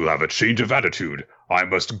 perhaps she will have a change of attitude. I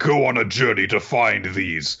must go on a journey to find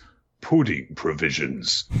these pudding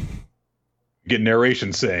provisions. Get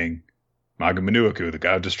narration saying, Magu Manuaku, the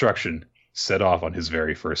god of destruction, set off on his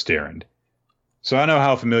very first errand. So I don't know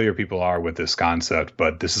how familiar people are with this concept,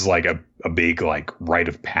 but this is like a big like rite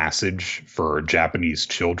of passage for Japanese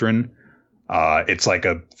children. It's like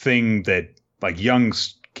a thing that like young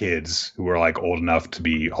kids who are like old enough to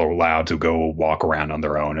be allowed to go walk around on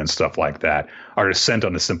their own and stuff like that are just sent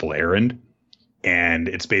on a simple errand. And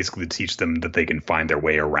it's basically to teach them that they can find their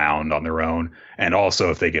way around on their own. And also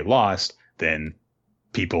if they get lost, then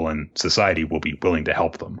people in society will be willing to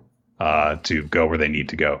help them to go where they need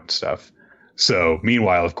to go and stuff. So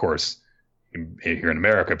meanwhile, of course, here in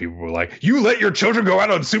America, people were like, you let your children go out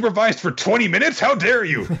unsupervised for 20 minutes? How dare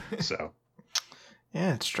you? So,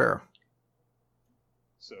 yeah, it's true.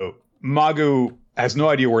 So Magu has no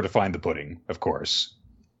idea where to find the pudding, of course.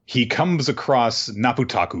 He comes across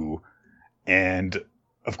Naputaku, and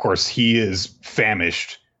of course, he is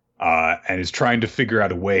famished and is trying to figure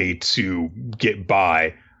out a way to get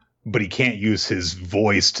by, but he can't use his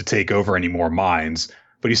voice to take over any more minds.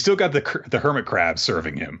 But he's still got the hermit crab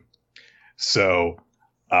serving him. So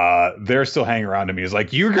they're still hanging around him. He's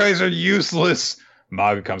like, you guys are useless.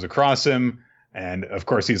 Magu comes across him. And of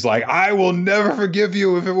course, he's like, I will never forgive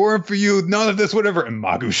you. If it weren't for you, none of this would ever. And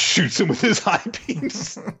Magu shoots him with his eye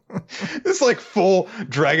beams. This like full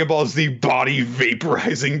Dragon Ball Z body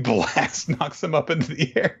vaporizing blast knocks him up into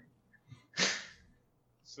the air.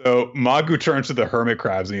 So Magu turns to the hermit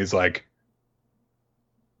crabs and he's like,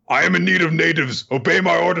 I am in need of natives. Obey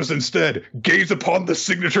my orders instead. Gaze upon the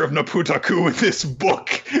signature of Naputaku in this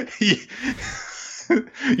book.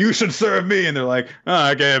 You should serve me. And they're like,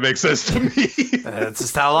 oh, okay, it makes sense to me. That's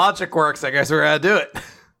just how logic works. I guess we're going to do it.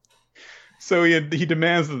 So he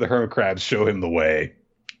demands that the hermit crabs show him the way.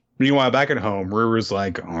 Meanwhile, back at home, Ruru's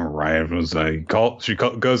like, all right. She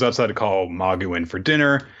goes outside to call Magu in for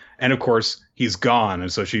dinner. And of course, he's gone.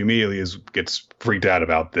 And so she immediately gets freaked out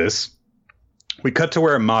about this. We cut to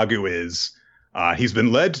where Magu is. He's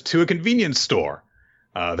been led to a convenience store.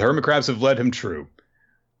 The hermit crabs have led him true.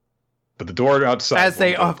 But the door outside... As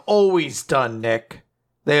they have always done, Nick.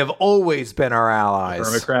 They have always been our allies. The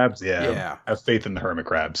hermit crabs? Yeah. Have faith in the hermit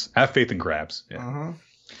crabs. Have faith in crabs. Yeah.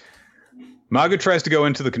 Magu tries to go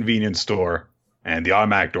into the convenience store, and the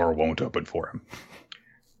automatic door won't open for him.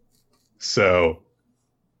 So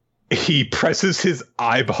he presses his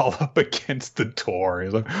eyeball up against the door.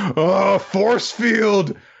 He's like, "Oh, force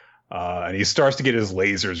field!" And he starts to get his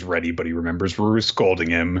lasers ready, but he remembers Ruru scolding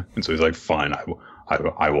him, and so he's like, "Fine,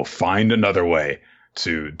 I will find another way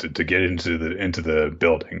to get into the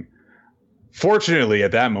building." Fortunately,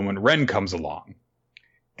 at that moment, Ren comes along,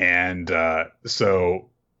 and so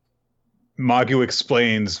Magu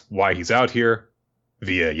explains why he's out here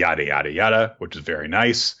via yada yada yada, which is very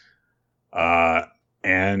nice.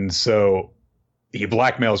 And so he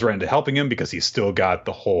blackmails Ren into helping him because he's still got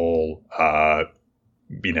the whole, I'll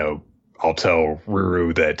tell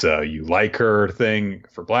Ruru that you like her thing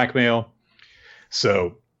for blackmail.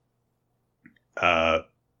 So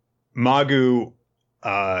Magu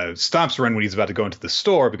stops Ren when he's about to go into the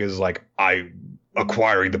store because, like,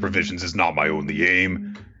 acquiring the provisions is not my only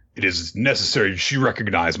aim. It is necessary she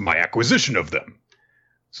recognize my acquisition of them.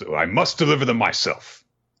 So I must deliver them myself.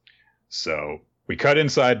 So we cut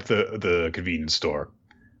inside the convenience store.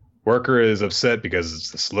 Worker is upset because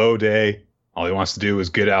it's a slow day. All he wants to do is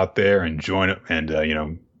get out there and join it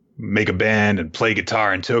and, make a band and play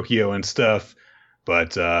guitar in Tokyo and stuff.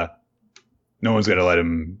 But no one's going to let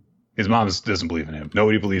him. His mom doesn't believe in him.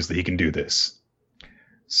 Nobody believes that he can do this.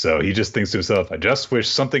 So he just thinks to himself, I just wish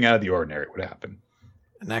something out of the ordinary would happen.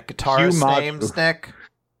 And that guitarist's name's Nick?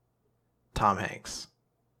 Tom Hanks.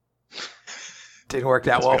 Didn't work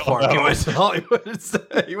that well for him. He went to Hollywood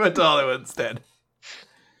instead.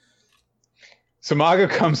 So Magu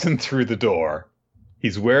comes in through the door.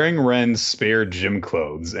 He's wearing Ren's spare gym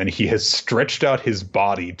clothes, and he has stretched out his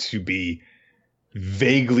body to be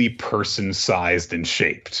vaguely person-sized and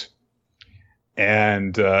shaped.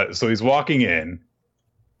 And so he's walking in,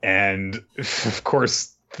 and of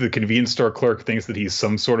course the convenience store clerk thinks that he's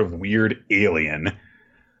some sort of weird alien.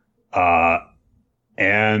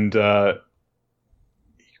 And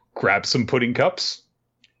grabs some pudding cups,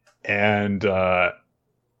 and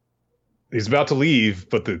he's about to leave,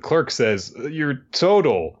 but the clerk says, "You're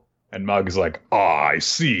total." And Magu's like, I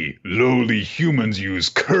see. Lowly humans use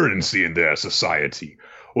currency in their society.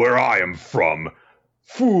 Where I am from,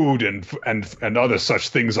 food and other such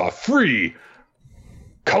things are free.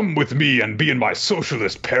 Come with me and be in my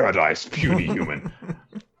socialist paradise, puny human.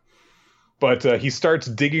 But he starts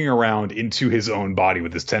digging around into his own body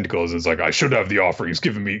with his tentacles. And it's like, I should have the offerings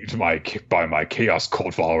given me by my chaos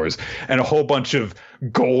cult followers. And a whole bunch of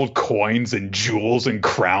gold coins and jewels and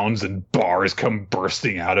crowns and bars come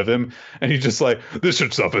bursting out of him. And he's just like, this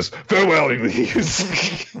should suffice. Farewell, he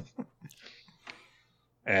leaves.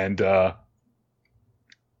 And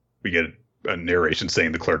we get a narration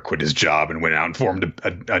saying the clerk quit his job and went out and formed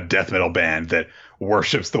a death metal band that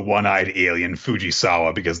worships the one-eyed alien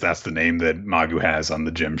Fujisawa, because that's the name that Magu has on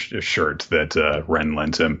the gym shirt that Ren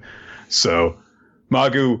lent him. So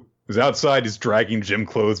Magu is outside, he's dragging gym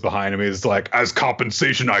clothes behind him. He's like, as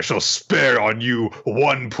compensation I shall spare on you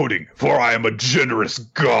one pudding, for I am a generous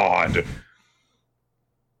god.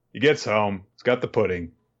 He gets home, he's got the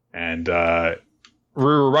pudding, and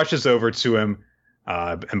Ruru rushes over to him.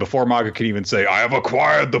 And before Magu can even say, I have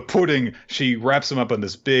acquired the pudding, she wraps him up in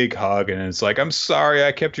this big hug, and it's like, I'm sorry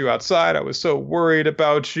I kept you outside. I was so worried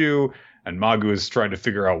about you. And Magu is trying to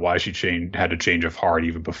figure out why she had a change of heart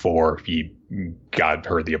even before he got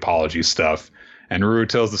her the apology stuff. And Ruru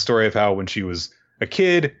tells the story of how when she was a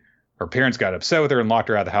kid, her parents got upset with her and locked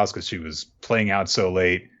her out of the house because she was playing out so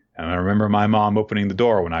late. And I remember my mom opening the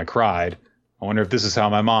door when I cried. I wonder if this is how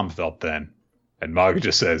my mom felt then. And Magu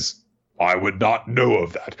just says, I would not know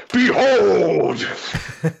of that. Behold!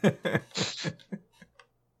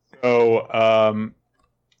 So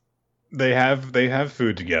they have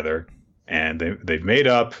food together, and they've made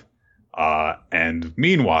up. And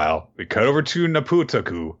meanwhile, we cut over to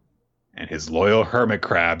Naputaku, and his loyal hermit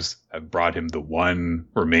crabs have brought him the one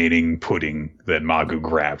remaining pudding that Magu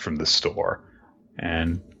grabbed from the store.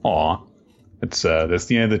 And that's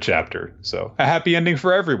the end of the chapter. So a happy ending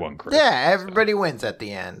for everyone, Chris. Yeah, everybody wins at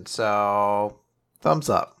the end. So thumbs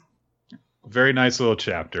up. Very nice little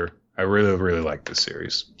chapter. I really, really like this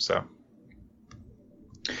series. So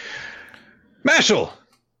Mashal.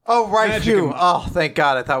 Oh, right, you. Oh, thank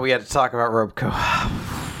God. I thought we had to talk about Robeco.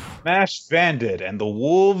 Mash Vandit and the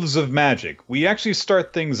Wolves of Magic. We actually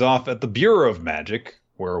start things off at the Bureau of Magic,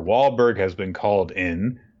 where Wahlberg has been called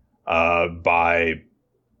in by,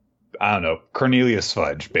 I don't know, Cornelius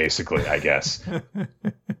Fudge, basically, I guess.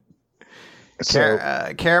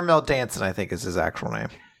 Caramel Danson, I think, is his actual name.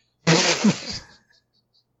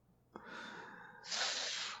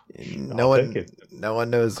 No one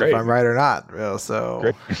knows Great. if I'm right or not. Well,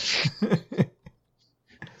 so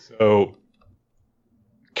So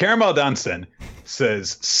Caramel Dansen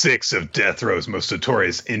says 6 of death row's most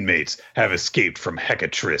notorious inmates have escaped from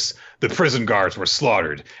Hecatris. The prison guards were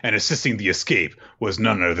slaughtered, and assisting the escape was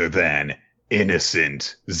none other than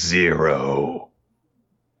Innocent Zero.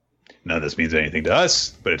 None of this means anything to us,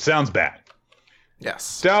 but it sounds bad. yes.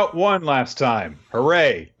 Stout won last time.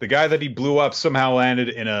 Hooray! The guy that he blew up somehow landed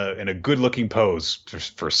in a good-looking pose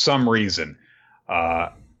for some reason.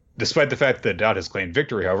 Despite the fact that Dowd has claimed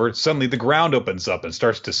victory, however, suddenly the ground opens up and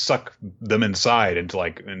starts to suck them inside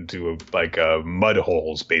into mud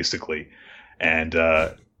holes, basically. And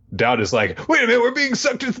Dowd is like, "Wait a minute, we're being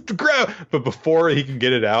sucked into the ground!" But before he can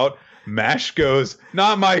get it out, Mash goes,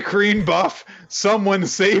 "Not my green buff! Someone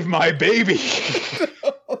save my baby!"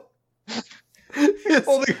 He's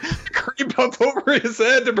holding cream puff over his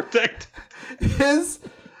head to protect. His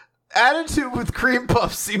attitude with Cream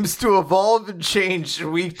Puff seems to evolve and change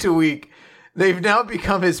week to week. They've now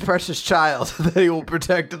become his precious child that he will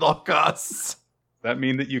protect at all costs. That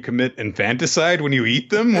mean that you commit infanticide when you eat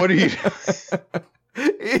them? What are you?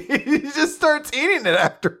 He just starts eating it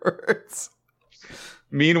afterwards.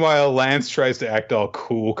 Meanwhile, Lance tries to act all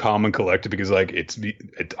cool, calm, and collected because, like,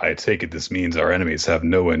 I take it this means our enemies have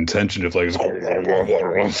no intention of, like...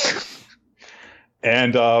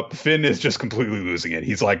 And Finn is just completely losing it.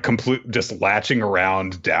 He's, like, just latching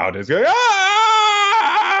around Dowd. He's going,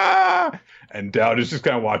 "Ah!" And Dowd is just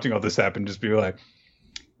kind of watching all this happen, just being like,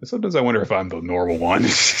 sometimes I wonder if I'm the normal one.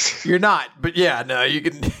 You're not, but yeah, no, you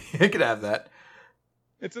can have that.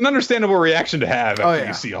 It's an understandable reaction to have after yeah.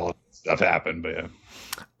 you see all of this stuff happen, but yeah.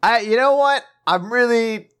 You know what? I'm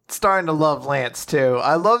really starting to love Lance too.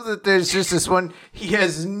 I love that there's just this one. He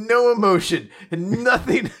has no emotion and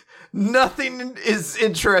nothing is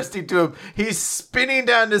interesting to him. He's spinning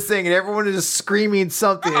down this thing and everyone is screaming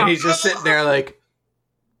something and he's just sitting there like,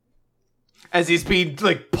 as he's being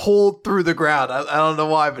like pulled through the ground. I don't know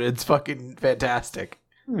why, but it's fucking fantastic.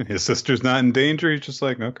 His sister's not in danger. He's just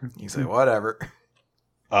like, okay. He's like, whatever.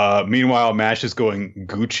 Meanwhile, Mash is going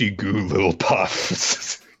Gucci Goo Little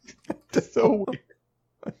Puff. It's so weird.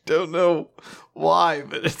 I don't know why,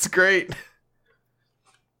 but it's great.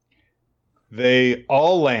 They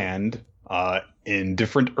all land in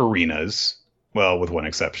different arenas. Well, with one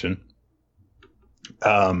exception.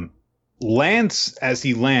 Lance, as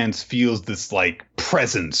he lands, feels this like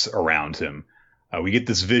presence around him. We get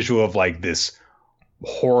this visual of like this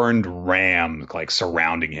horned ram like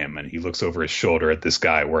surrounding him, and he looks over his shoulder at this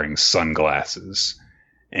guy wearing sunglasses.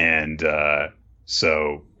 And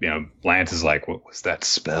so, Lance is like, "What was that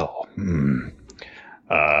spell?"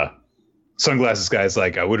 Sunglasses guy's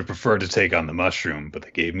like, "I would have preferred to take on the mushroom, but they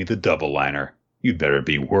gave me the double liner. You'd better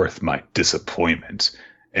be worth my disappointment."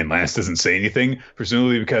 And Lance doesn't say anything,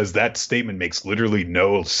 presumably because that statement makes literally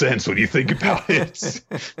no sense when you think about it.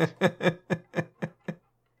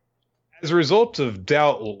 As a result of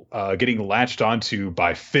Dowd getting latched onto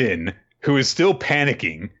by Finn, who is still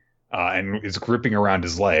panicking and is gripping around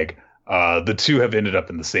his leg, the two have ended up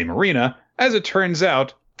in the same arena. As it turns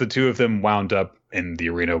out, the two of them wound up in the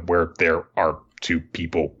arena where there are two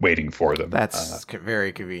people waiting for them. That's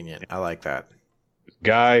very convenient. I like that.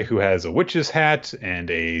 Guy who has a witch's hat and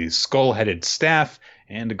a skull-headed staff,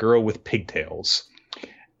 and a girl with pigtails.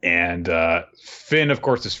 And Finn, of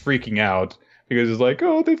course, is freaking out because he's like,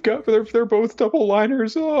 "Oh, they're both double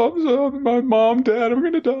liners. Oh, my mom, dad, I'm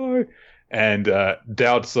gonna die." And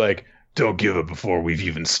Dowd's like, "Don't give up before we've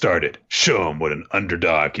even started. Show them what an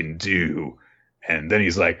underdog can do." And then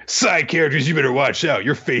he's like, "Side characters, you better watch out.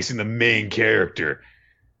 You're facing the main character."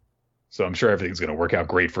 So I'm sure everything's going to work out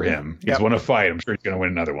great for him. He's won a fight. I'm sure he's going to win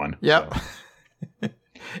another one. Yep. So.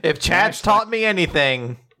 If Chad's taught me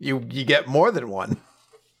anything, you get more than one.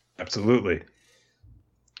 Absolutely.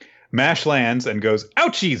 Mash lands and goes,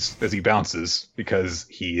 "Ouchies!" as he bounces because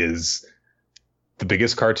he is the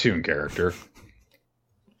biggest cartoon character.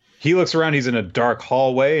 He looks around. He's in a dark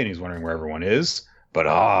hallway and he's wondering where everyone is.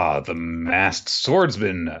 But the masked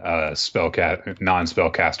swordsman,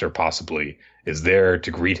 non-spellcaster possibly, is there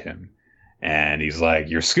to greet him. And he's like,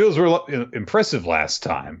 "Your skills were impressive last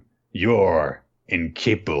time. You're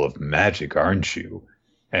incapable of magic, aren't you?"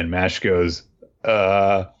 And Mash goes,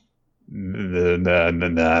 "No,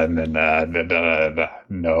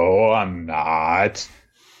 I'm not."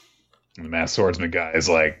 And the masked swordsman guy is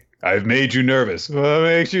like, "I've made you nervous. What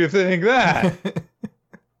makes you think that?"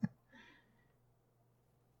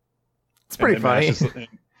 It's pretty funny.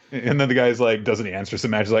 And then the guy's like, doesn't he answer? So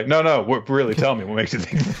Mash is like, no, really, tell me what makes you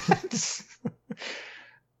think that.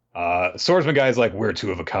 Swordsman guy's like, we're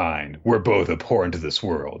two of a kind. We're both abhorrent to this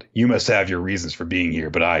world. You must have your reasons for being here,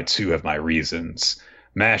 but I too have my reasons.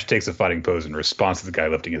 Mash takes a fighting pose in response to the guy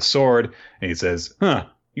lifting his sword, and he says, huh,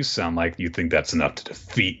 you sound like you think that's enough to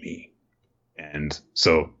defeat me. And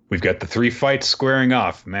so we've got the three fights squaring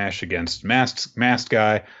off. Mash against masked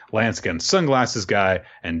guy, Lance against sunglasses guy,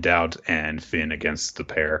 and Doubt and Finn against the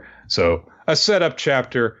pair. So a setup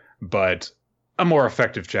chapter, but a more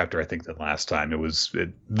effective chapter, I think, than last time.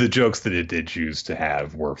 The jokes that it did choose to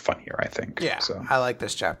have were funnier, I think. Yeah, so. I like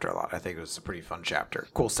this chapter a lot. I think it was a pretty fun chapter.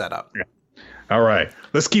 Cool setup. Yeah. All right,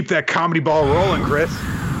 let's keep that comedy ball rolling, Chris.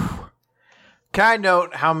 Can I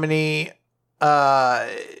note how many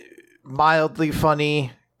mildly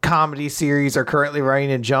funny comedy series are currently running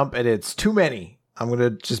in Jump? And it's too many. I'm going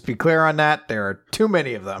to just be clear on that. There are too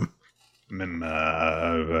many of them.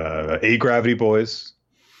 A Gravity Boys.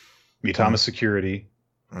 Mitama Security.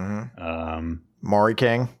 Mm-hmm. Mori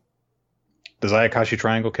King. Does Ayakashi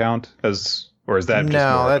Triangle count as, or is that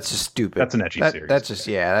no? That's just stupid. That's an ecchi series. That's just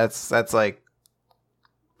that's like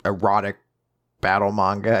erotic battle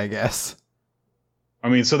manga, I guess. I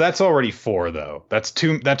mean, so that's already 4 though. That's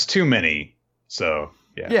too many. So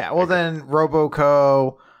yeah. Yeah. Well, then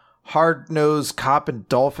Roboco, Hard Nosed Cop and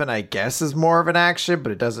Dolphin, I guess, is more of an action,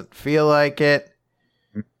 but it doesn't feel like it.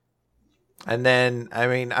 And then, I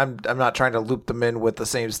mean, I'm not trying to loop them in with the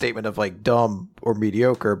same statement of like dumb or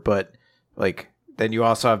mediocre, but like then you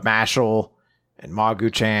also have Mashal and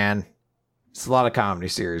Magu-chan. It's a lot of comedy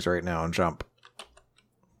series right now on Jump.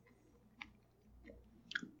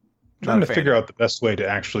 Trying to figure out the best way to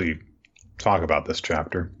actually talk about this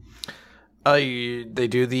chapter. They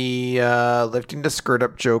do the lifting the skirt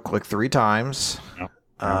up joke like 3 times.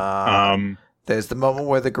 Oh. There's the moment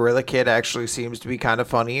where the Gorilla Kid actually seems to be kind of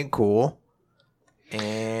funny and cool.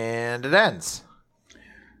 And it ends.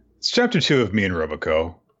 It's chapter 2 of Me and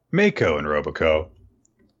Roboco. Mako and Roboco.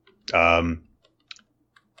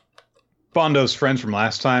 Bondo's friends from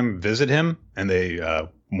last time visit him, and they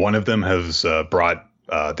one of them has brought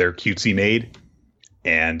their cutesy maid.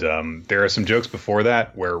 And there are some jokes before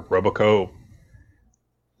that where Roboco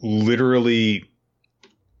literally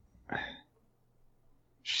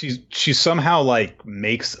she somehow like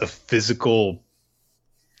makes a physical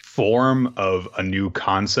form of a new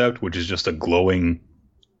concept, which is just a glowing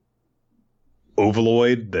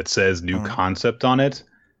ovaloid that says new concept on it,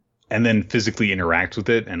 and then physically interacts with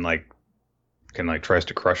it and like can like tries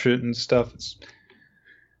to crush it and stuff. It's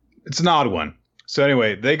an odd one. So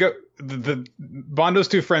anyway, they go the Bondo's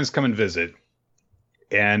 2 friends come and visit,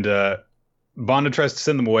 and Bondo tries to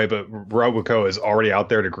send them away, but Roboco is already out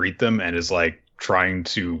there to greet them and is like trying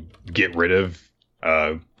to get rid of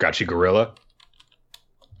Gachi Gorilla.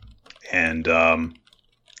 And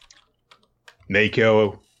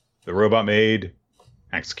Mako, the robot maid,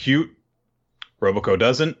 acts cute. Roboco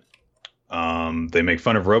doesn't. They make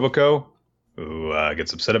fun of Roboco, who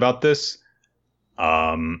gets upset about this.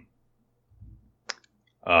 They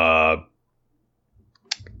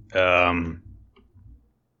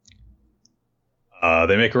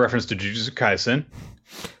make a reference to Jujutsu Kaisen.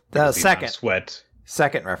 The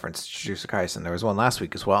second reference to Jujutsu Kaisen. There was one last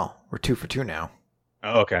week as well. We're 2 for 2 now.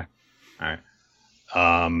 Oh, okay. All right.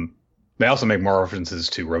 They also make more references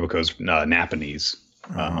to Roboco's Napanese,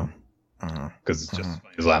 because it's just as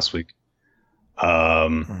funny as last week. A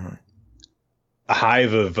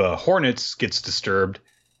hive of hornets gets disturbed,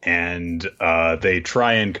 and they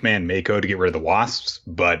try and command Mako to get rid of the wasps,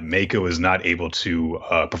 but Mako is not able to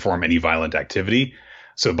perform any violent activity.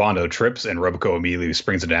 So Bondo trips, and Roboco immediately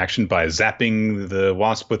springs into action by zapping the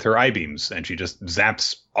wasp with her I-beams, and she just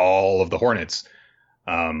zaps all of the hornets.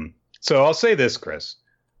 So I'll say this, Chris.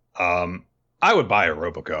 I would buy a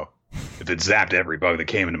Roboco if it zapped every bug that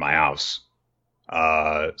came into my house.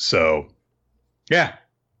 So, yeah.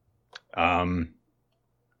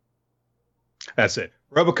 That's it.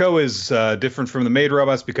 Roboco is different from the maid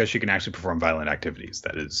robots because she can actually perform violent activities.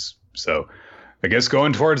 That is so. I guess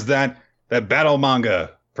going towards that battle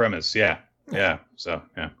manga premise. Yeah. So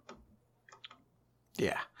yeah.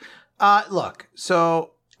 Look.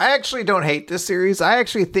 So I actually don't hate this series. I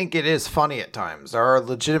actually think it is funny at times. There are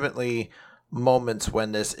legitimately moments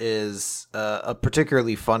when this is a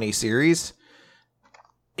particularly funny series.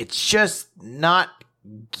 It's just not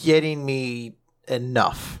getting me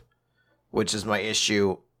enough, which is my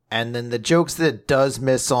issue. And then the jokes that it does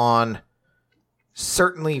miss on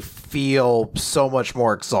certainly feel so much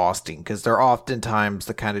more exhausting, because they're oftentimes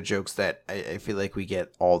the kind of jokes that I feel like we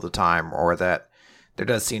get all the time, or that there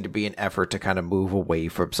does seem to be an effort to kind of move away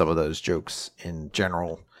from some of those jokes in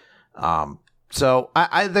general. So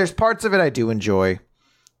I there's parts of it I do enjoy.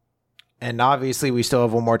 and obviously we still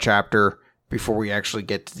have one more chapter before we actually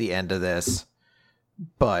get to the end of this,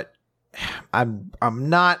 but I'm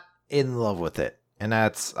not in love with it, and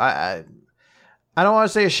that's I don't want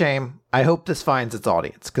to say a shame. I hope this finds its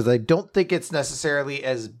audience, because I don't think it's necessarily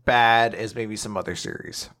as bad as maybe some other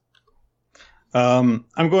series. I'm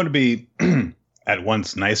going to be at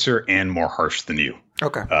once nicer and more harsh than you.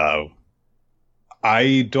 Okay.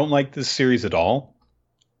 I don't like this series at all,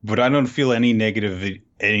 but I don't feel any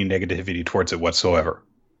negativity towards it whatsoever.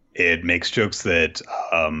 It makes jokes that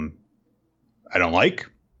I don't like,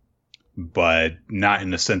 but not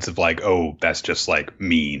in the sense of like, oh, that's just like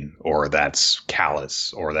mean, or that's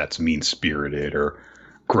callous, or that's mean-spirited, or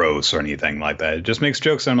gross, or anything like that. It just makes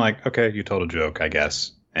jokes, and I'm like, okay, you told a joke, I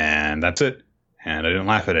guess. And that's it. And I didn't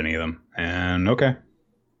laugh at any of them. And okay.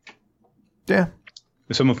 Yeah.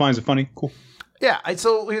 If someone finds it funny, cool. Yeah,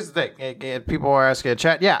 so here's the thing. People are asking in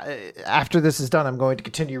chat. Yeah, after this is done, I'm going to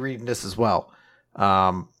continue reading this as well.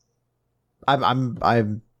 I'm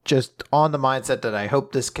just on the mindset that I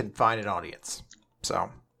hope this can find an audience. So,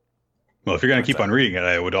 well, if you're going to keep on reading it,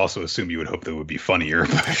 I would also assume you would hope that it would be funnier.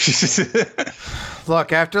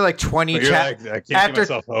 Look, after like 20 chapters, I can't give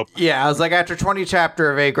myself hope. Yeah, I was like, after 20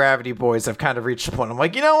 chapter of A Gravity Boys, I've kind of reached the point. I'm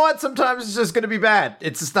like, you know what? Sometimes it's just going to be bad.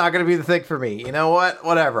 It's just not going to be the thing for me. You know what?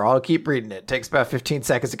 Whatever. I'll keep reading it. It takes about 15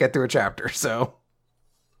 seconds to get through a chapter. So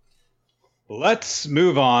let's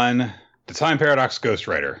move on to Time Paradox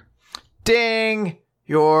Ghostwriter. Ding!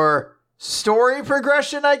 Your story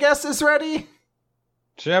progression, I guess, is ready.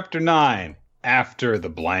 Chapter 9, After the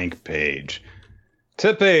Blank Page.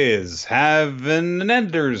 Teppei is having an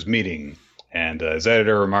editor's meeting, and his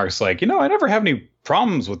editor remarks like, I never have any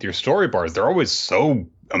problems with your story bars. They're always so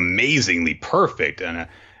amazingly perfect. And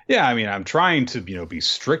I'm trying to, be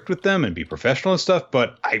strict with them and be professional and stuff,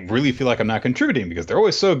 but I really feel like I'm not contributing because they're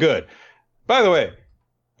always so good. By the way,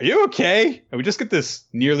 are you okay? And we just get this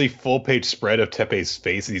nearly full page spread of Teppei's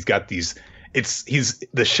face, and he's got these...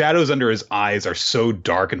 the shadows under his eyes are so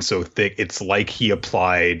dark and so thick. It's like he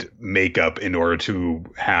applied makeup in order to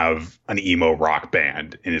have an emo rock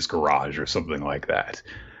band in his garage or something like that.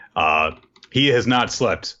 He has not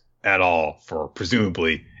slept at all for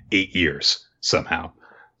presumably 8 years somehow.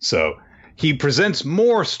 So he presents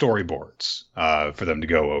more storyboards for them to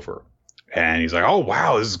go over. And he's like, oh,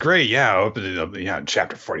 wow, this is great. Yeah,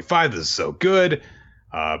 chapter 45, this is so good.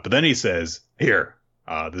 But then he says, here,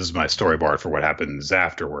 this is my storyboard for what happens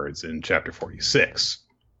afterwards in chapter 46.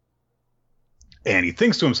 And he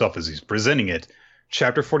thinks to himself as he's presenting it,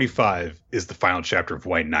 chapter 45 is the final chapter of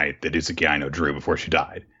White Knight that Uzuki Aino drew before she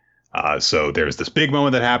died. So there's this big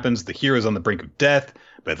moment that happens. The hero's on the brink of death,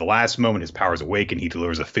 but at the last moment, his powers awaken. He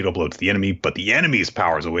delivers a fatal blow to the enemy, but the enemy's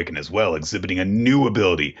powers awaken as well, exhibiting a new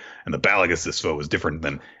ability. And the battle against this foe was different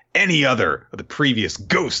than any other of the previous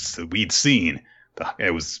ghosts that we'd seen.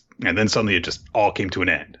 And then suddenly it just all came to an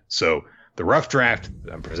end. So the rough draft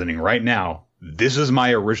that I'm presenting right now, this is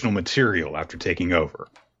my original material after taking over.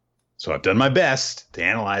 So I've done my best to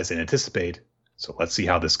analyze and anticipate. So let's see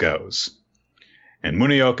how this goes. And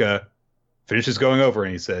Muneoka finishes going over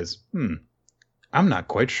and he says, I'm not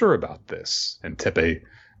quite sure about this. And Teppei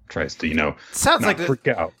tries to, sounds not like freak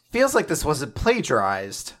out. Feels like this wasn't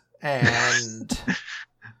plagiarized. And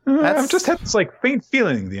I've just had this faint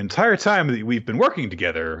feeling the entire time that we've been working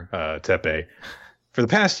together, Teppei, for the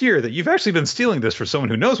past year, that you've actually been stealing this for someone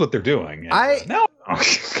who knows what they're doing. And, no.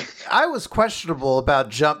 I was questionable about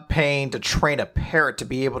Jump paying to train a parrot to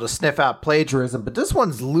be able to sniff out plagiarism, but this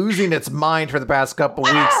one's losing its mind for the past couple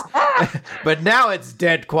weeks. But now it's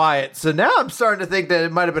dead quiet. So now I'm starting to think that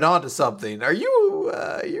it might have been onto something. Are you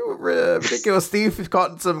a ridiculous thief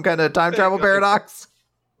caught in some kind of time travel paradox?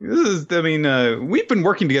 We've been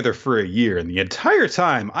working together for a year, and the entire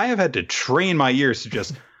time I have had to train my ears to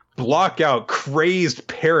just block out crazed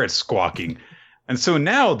parrot squawking. And so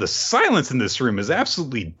now the silence in this room is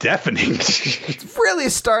absolutely deafening. It's really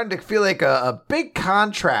starting to feel like a big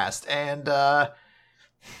contrast. And, I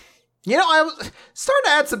was starting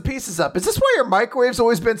to add some pieces up. Is this why your microwave's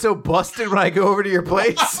always been so busted when I go over to your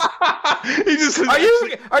place? Are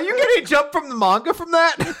you getting Jump from the manga from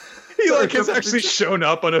that? He has actually shown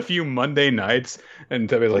up on a few Monday nights, and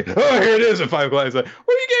Teppei's like, oh, here it is at 5 o'clock. He's like,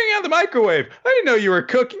 what are you getting out of the microwave? I didn't know you were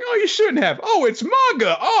cooking. Oh, you shouldn't have. Oh, it's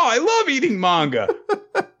manga. Oh, I love eating manga.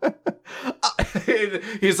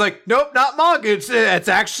 He's like, nope, not manga. It's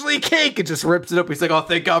actually cake. It just rips it up. He's like, oh,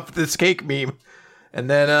 thank God for this cake meme. And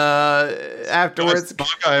then afterwards,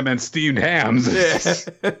 manga, I meant steamed hams.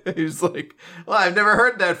 Yeah. He's like, well, I've never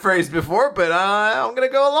heard that phrase before, but I'm gonna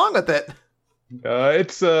go along with it.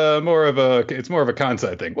 It's more of a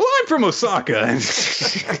Kansai thing. Well, I'm from Osaka.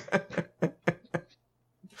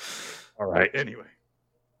 right. Anyway.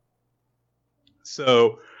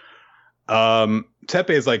 So, Teppei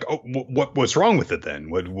is like, oh, what's wrong with it then?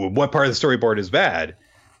 What part of the storyboard is bad?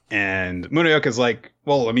 And Muneyuka's like,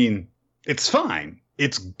 well, I mean, it's fine.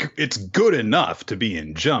 It's good enough to be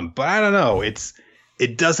in Jump, but I don't know.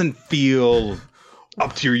 It doesn't feel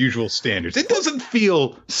up to your usual standards. It doesn't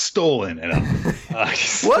feel stolen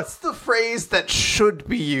enough. What's the phrase that should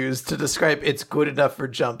be used to describe it's good enough for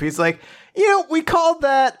Jump? He's like, we called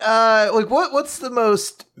that what's the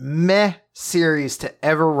most meh series to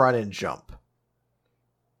ever run in Jump?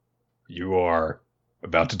 You are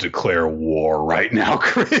about to declare war right now,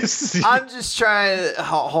 Chris. I'm just trying to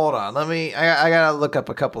hold on. I gotta look up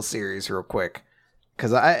a couple series real quick,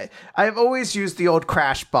 because I've always used the old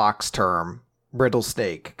Crashbox term, Riddle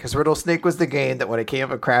Snake, because Riddle Snake was the game that when it came up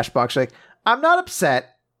with Crashbox, you're like, I'm not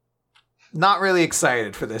upset, not really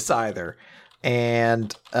excited for this either,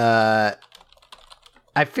 and I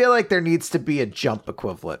feel like there needs to be a Jump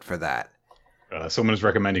equivalent for that. Someone is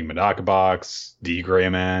recommending Medaka Box, D Gray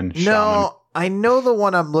Man. Shaman. No, I know the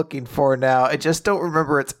one I'm looking for now. I just don't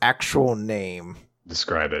remember its actual name.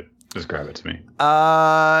 Describe it. Describe it to me.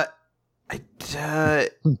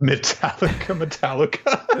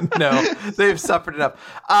 Metallica. No, they've suffered enough.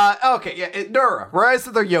 Okay, yeah, Nura, Rise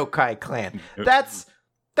of the Yokai Clan. That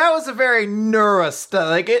was a very Nura stuff.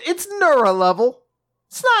 Like it's Nura level.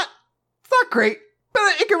 It's not great,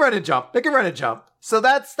 but it can run and jump. So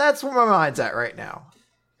that's where my mind's at right now.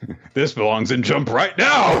 This belongs in Jump right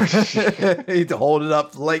now. He'd hold it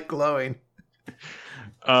up, light glowing.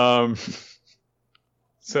 So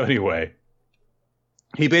anyway,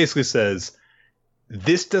 he basically says,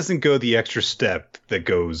 this doesn't go the extra step that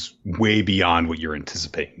goes way beyond what you're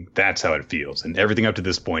anticipating. That's how it feels. And everything up to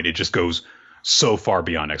this point, it just goes so far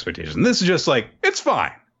beyond expectations. And this is just like, it's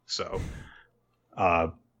fine. So,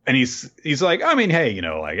 and he's like, I mean, hey,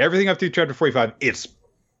 like everything up to chapter 45, it's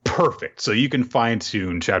perfect. So you can fine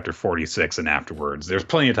tune chapter 46 and afterwards. There's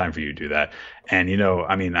plenty of time for you to do that. And,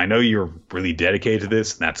 I mean, I know you're really dedicated to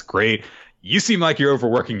this, and that's great. You seem like you're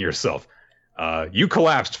overworking yourself. You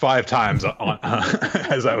collapsed 5 times on,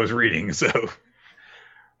 as I was reading. So,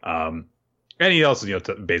 and he also,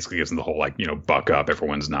 basically gives them the whole, buck up.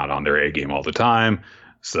 Everyone's not on their A game all the time.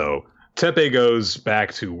 So Teppei goes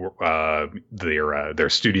back to their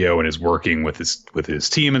studio and is working with his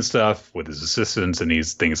team and stuff, with his assistants, and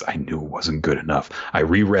these things. I knew it wasn't good enough. I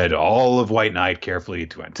reread all of White Knight carefully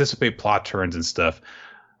to anticipate plot turns and stuff.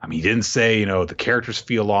 I mean, he didn't say, the characters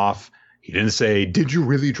feel off. He didn't say, did you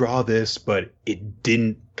really draw this? But it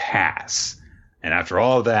didn't pass. And after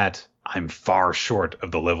all of that, I'm far short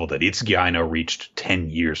of the level that Itsuki Aino reached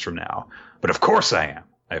 10 years from now. But of course I am.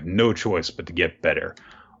 I have no choice but to get better.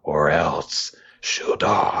 Or else she'll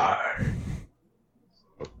die.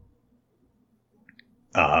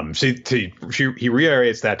 He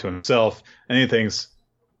reiterates that to himself, and he thinks,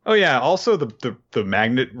 oh yeah, also the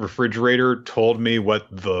magnet refrigerator told me what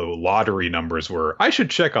the lottery numbers were. I should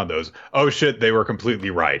check on those. Oh shit, they were completely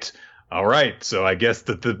right. All right, so I guess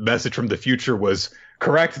that the message from the future was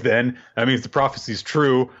correct then. That means the prophecy's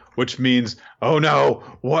true, which means, oh no,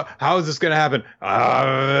 what? How is this going to happen?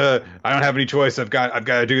 I don't have any choice. I've got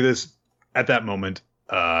to do this. At that moment,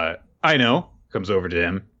 Aino comes over to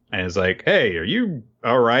him and is like, hey, are you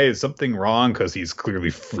all right? Is something wrong? Because he's clearly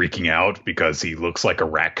freaking out because he looks like a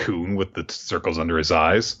raccoon with the circles under his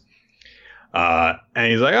eyes. And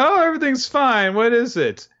he's like, oh, everything's fine. What is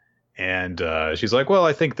it? And she's like, well,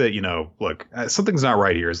 I think that, look, something's not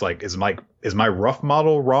right here. Is my rough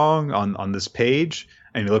model wrong on this page?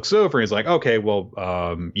 And he looks over and he's like, okay, well,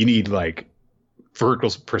 you need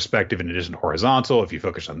vertical perspective in addition to horizontal. If you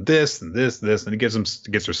focus on this and this, and he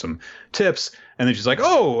gives her some tips. And then she's like,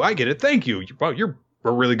 oh, I get it. Thank you. Well, you're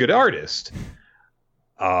a really good artist.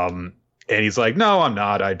 And he's like, no, I'm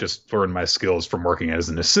not. I just learned my skills from working as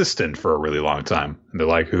an assistant for a really long time. And they're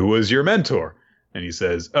like, who was your mentor? And he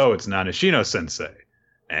says, oh, it's Nanashino Sensei.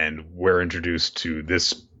 And we're introduced to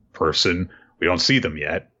this person. We don't see them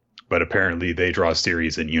yet, but apparently they draw a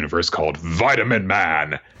series in Universe called Vitamin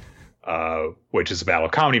Man, which is a battle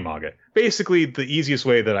comedy manga. Basically, the easiest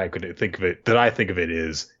way that I think of it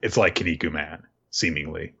is it's like Kinnikuman, Man,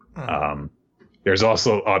 seemingly. There's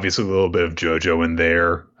also obviously a little bit of JoJo in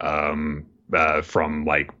there, from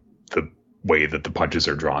the way that the punches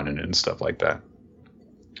are drawn in and stuff like that.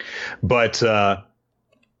 But so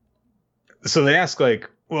they ask,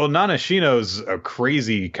 well, Nanashino's a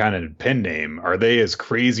crazy kind of pen name. Are they as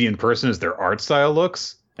crazy in person as their art style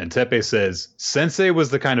looks? And Teppei says, Sensei was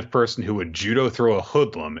the kind of person who would judo throw a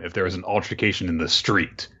hoodlum if there was an altercation in the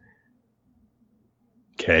street.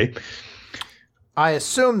 Okay. I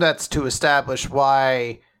assume that's to establish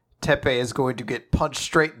why Teppei is going to get punched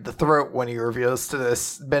straight in the throat when he reveals to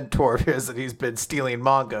this mentor of his that he's been stealing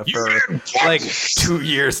manga for like 2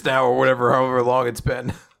 years now or whatever, however long it's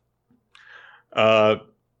been.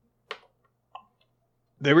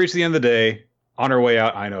 They reach the end of the day. On her way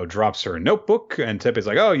out, Aino drops her notebook, and Teppei's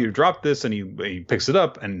like, "Oh, you dropped this," and he picks it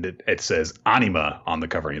up, and it says Anima on the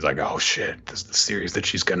cover, and he's like, "Oh shit, this is the series that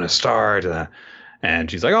she's gonna start." And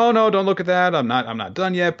she's like, "Oh no, don't look at that. I'm not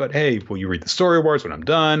done yet. But hey, will you read the storyboards when I'm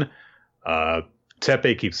done?"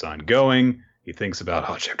 Teppei keeps on going. He thinks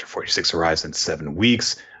about, chapter 46 arrives in 7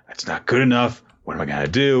 weeks. That's not good enough. What am I gonna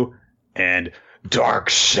do? And Dark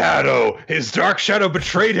Shadow. His Dark Shadow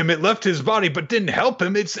betrayed him. It left his body, but didn't help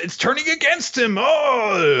him. It's turning against him.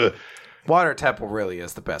 Oh, Water Temple really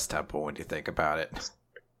is the best temple when you think about it.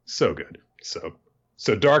 So good.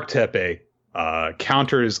 So Dark Teppei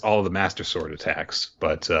counters all of the Master Sword attacks,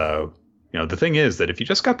 but the thing is that if you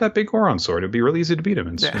just got that big Goron sword, it'd be really easy to beat him.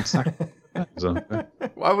 It's not,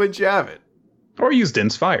 Why wouldn't you have it? Or use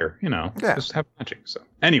Din's Fire, just have magic. So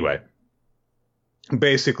anyway,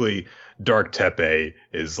 basically, Dark Teppei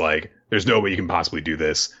is like, there's no way you can possibly do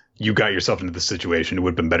this. You got yourself into this situation. It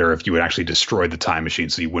would have been better if you had actually destroyed the time machine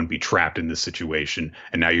so you wouldn't be trapped in this situation.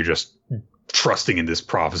 And now you're just trusting in this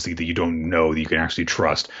prophecy that you don't know that you can actually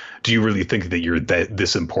trust. Do you really think that you're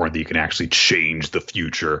this important that you can actually change the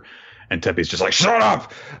future? And Teppei's just like, shut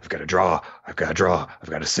up! I've got to draw. I've got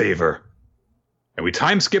to save her. And we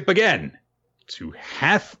time skip again to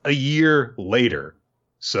half a year later.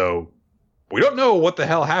 So we don't know what the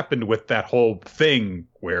hell happened with that whole thing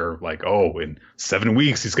where, like, in 7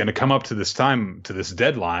 weeks he's going to come up to this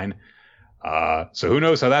deadline. So who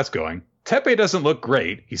knows how that's going. Teppei doesn't look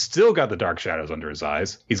great. He's still got the dark shadows under his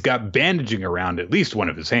eyes. He's got bandaging around at least one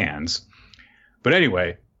of his hands. But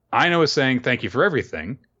anyway, Aino is saying thank you for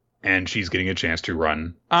everything, and she's getting a chance to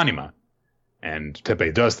run Anima. And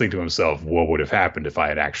Teppei does think to himself, what would have happened if I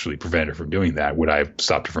had actually prevented her from doing that? Would I have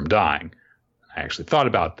stopped her from dying? I actually thought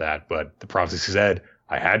about that, but the prophecy said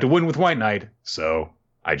I had to win with White Knight, so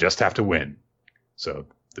I just have to win. So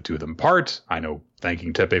the two of them part, Aino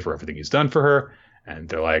thanking Teppei for everything he's done for her, and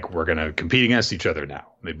they're like, we're going to compete against each other now.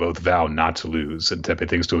 They both vow not to lose, and Teppei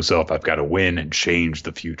thinks to himself, I've got to win and change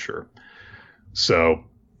the future. So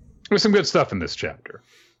there's some good stuff in this chapter.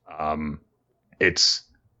 It's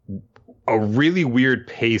a really weird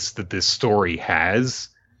pace that this story has,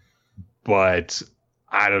 but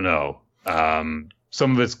I don't know.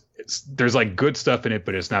 Some of there's like good stuff in it,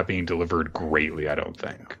 but it's not being delivered greatly, I don't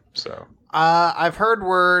think. So I've heard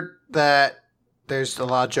word that there's a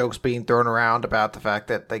lot of jokes being thrown around about the fact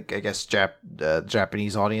that, like, I guess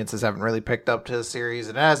Japanese audiences haven't really picked up to the series,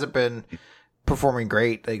 and it hasn't been performing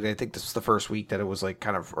great. Like, I think this was the first week that it was like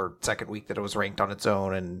or second week that it was ranked on its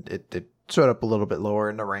own, and it showed up a little bit lower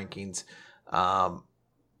in the rankings.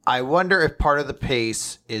 I wonder if part of the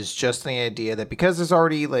pace is just the idea that because there's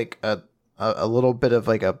already like a little bit of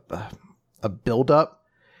like a build up,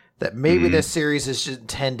 that maybe this series is just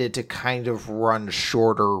intended to kind of run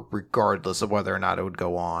shorter regardless of whether or not it would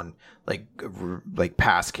go on like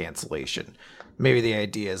past cancellation. Maybe the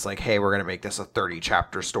idea is like, hey, we're going to make this a 30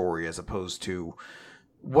 chapter story as opposed to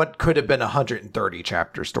what could have been a 130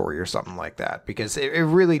 chapter story or something like that, because it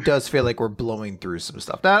really does feel like we're blowing through some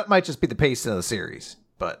stuff. That might just be the pace of the series,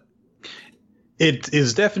 but it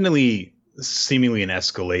is definitely seemingly an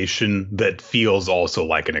escalation that feels also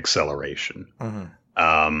like an acceleration.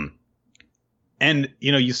 And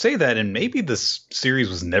you say that, and maybe this series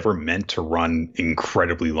was never meant to run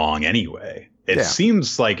incredibly long anyway. It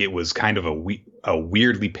seems like it was kind of a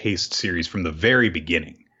weirdly paced series from the very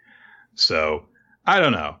beginning. So I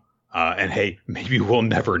don't know. And hey, maybe we'll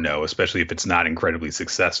never know, especially if it's not incredibly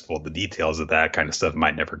successful. The details of that kind of stuff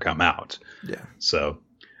might never come out. Yeah. So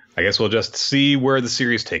I guess we'll just see where the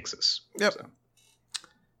series takes us. Yep. So.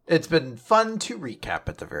 It's been fun to recap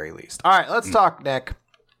at the very least. All right, let's talk, Nick,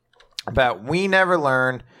 about We Never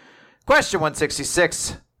Learn. Question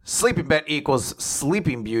 166. Sleeping Bet equals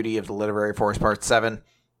Sleeping Beauty of the Literary Force Part 7.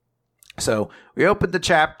 So we opened the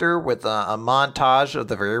chapter with a montage of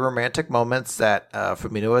the very romantic moments that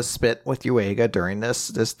Fumino has spent with Yuiga during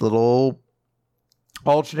this little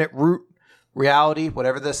alternate route reality,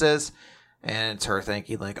 whatever this is. And it's her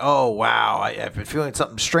thinking like, oh, wow, I've been feeling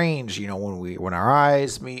something strange. When our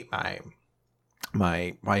eyes meet,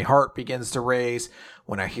 my heart begins to race.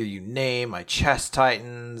 When I hear you name, my chest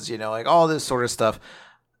tightens, like all this sort of stuff.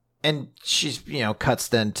 And she's, cuts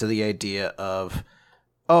then to the idea of,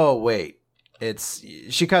 oh, wait,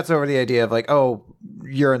 she cuts over the idea of like, oh,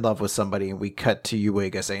 you're in love with somebody. And we cut to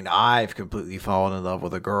Yuiga saying, I've completely fallen in love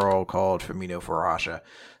with a girl called Fumino Furuhasha.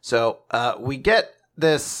 So we get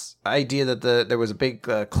this idea that there was a big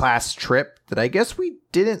class trip that I guess we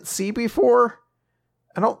didn't see before.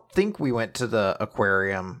 I don't think we went to the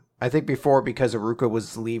aquarium. I think before, because Iruka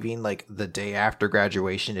was leaving like the day after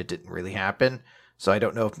graduation, it didn't really happen. So I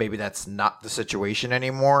don't know if maybe that's not the situation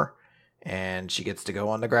anymore, and she gets to go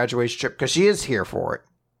on the graduation trip because she is here for it.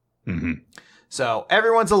 Mm-hmm. So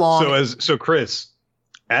everyone's along. So Chris,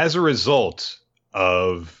 as a result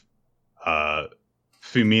of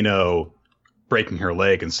Fumino breaking her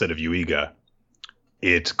leg instead of Yuiga,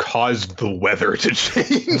 it caused the weather to change.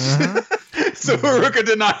 Mm-hmm. So Iruka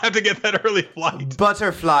did not have to get that early flight.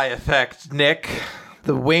 Butterfly effect, Nick.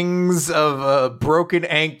 The wings of a broken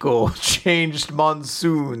ankle changed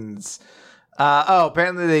monsoons.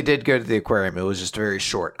 Apparently they did go to the aquarium. It was just very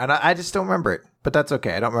short. And I just don't remember it. But that's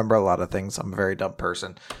okay. I don't remember a lot of things. I'm a very dumb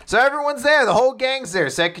person. So everyone's there. The whole gang's there.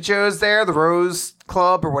 Sekicho's there. The Rose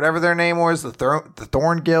Club, or whatever their name was. The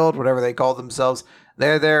Thorn Guild, whatever they call themselves.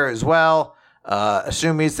 They're there as well.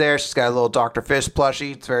 Asumi's there. She's got a little Dr. Fish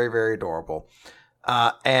plushie. It's very, very adorable.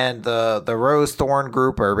 And the Rose Thorn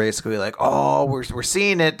group are basically like, oh, we're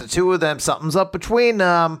seeing it. The two of them, something's up between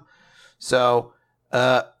them. So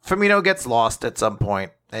Fumino gets lost at some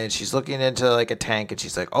point, and she's looking into like a tank, and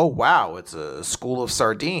she's like, oh, wow, it's a school of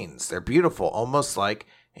sardines. They're beautiful, almost like,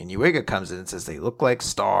 and Yuiga comes in and says they look like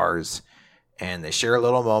stars, and they share a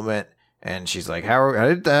little moment, and she's like, how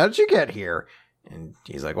did you get here? And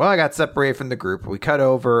he's like, well, I got separated from the group. We cut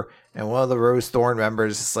over, and one of the Rose Thorn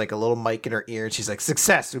members is like a little mic in her ear, and she's like,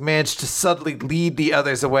 success. We managed to subtly lead the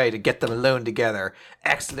others away to get them alone together.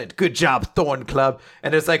 Excellent. Good job, Thorn Club.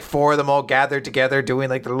 And there's like four of them all gathered together doing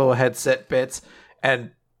like their little headset bits.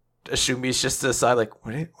 And Ashumi's just to the side like,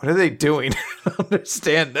 what are they doing? I don't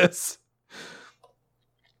understand this.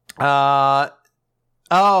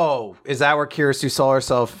 Oh, is that where Kirisu saw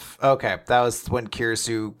herself? Okay, that was when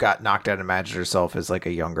Kirisu got knocked out and imagined herself as like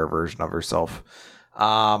a younger version of herself.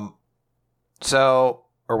 So,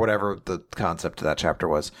 or whatever the concept of that chapter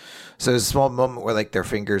was. So there's a small moment where like their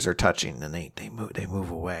fingers are touching and they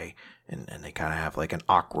move away, and they kind of have like an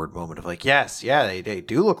awkward moment of like, yes, yeah, they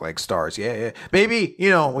do look like stars. Yeah. Maybe,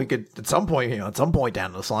 we could at some point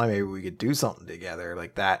down the line, maybe we could do something together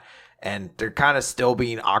like that. And they're kind of still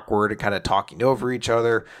being awkward and kind of talking over each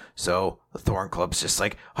other. So the Thorn Club's just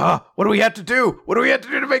like, what do we have to do? What do we have to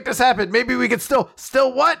do to make this happen? Maybe we could still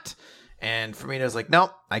what? And Fumino's like,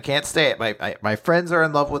 nope, I can't stay it. My friends are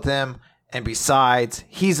in love with him. And besides,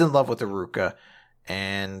 he's in love with Iruka.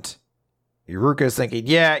 And Iruka's thinking,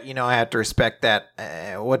 yeah, I have to respect that.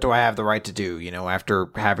 What do I have the right to do? After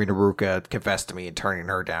having Iruka confess to me and turning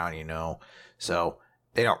her down, So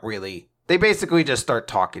they basically just start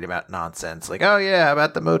talking about nonsense. Like, oh yeah,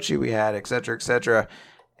 about the mochi we had, etc., etc.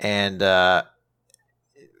 And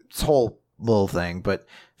this whole little thing. But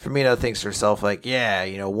Fumino thinks to herself, like, yeah,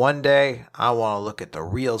 one day I want to look at the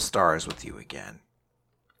real stars with you again.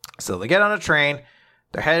 So they get on a train.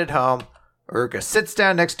 They're headed home. Iruka sits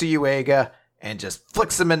down next to Yuiga and just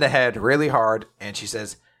flicks him in the head really hard. And she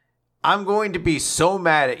says, I'm going to be so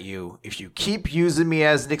mad at you if you keep using me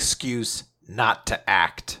as an excuse not to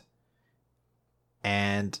act.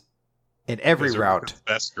 And in every route,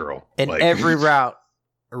 best girl. Every route,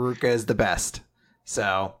 Iruka is the best.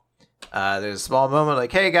 So there's a small moment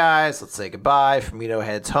like, hey guys, let's say goodbye. Fumino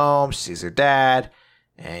heads home. She sees her dad,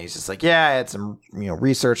 and he's just like, yeah, I had some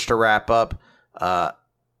research to wrap up.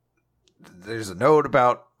 There's a note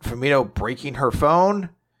about Fumino breaking her phone.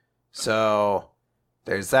 So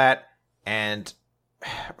there's that. And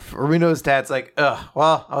Fumino's dad's like,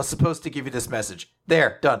 well, I was supposed to give you this message.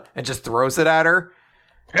 There, done. And just throws it at her.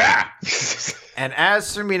 Ah! And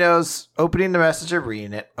as Fumino's opening the message and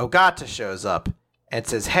reading it, Ogata shows up and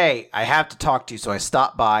says, hey, I have to talk to you, so I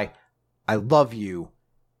stopped by. I love you.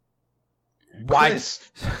 Why?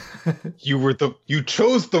 Chris, you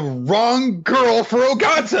chose the wrong girl for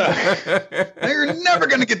Ogata. Now you're never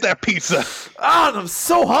gonna get that pizza. Oh, I'm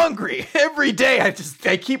so hungry. Every day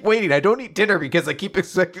I keep waiting. I don't eat dinner because I keep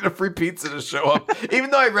expecting a free pizza to show up.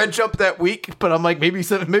 Even though I read up that week, but I'm like, maybe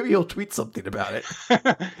he'll tweet something about it.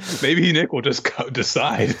 Maybe Nick will just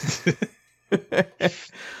decide.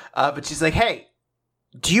 But she's like, hey,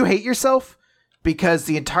 do you hate yourself? Because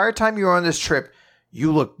the entire time you were on this trip, you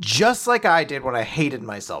look just like I did when I hated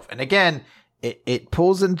myself. And again, it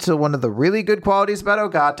pulls into one of the really good qualities about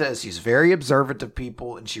Ogata is she's very observant of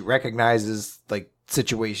people and she recognizes like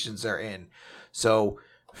situations they're in. So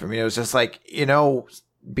for me, it was just like,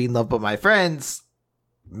 being loved by my friends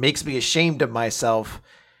makes me ashamed of myself.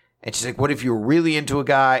 And she's like, what if you were really into a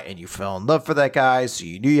guy and you fell in love for that guy, so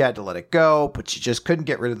you knew you had to let it go, but you just couldn't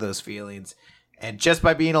get rid of those feelings. And just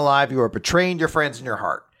by being alive, you are betraying your friends and your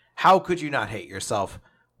heart. How could you not hate yourself?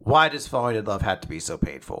 Why does falling in love have to be so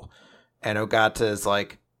painful? And Ogata is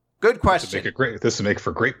like, good question. This would make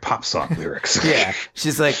for great pop song lyrics. Yeah.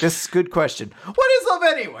 She's like, this is a good question. What is love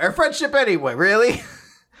anyway? Or friendship anyway? Really?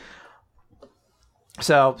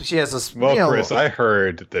 So she has this. Well, Chris, I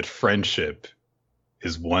heard that friendship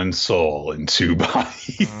is one soul in two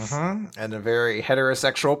bodies. In a very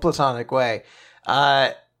heterosexual platonic way.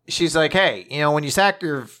 She's like, hey, when you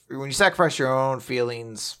sacrifice your own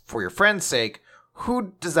feelings for your friend's sake,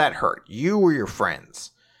 who does that hurt? You or your friends?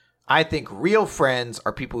 I think real friends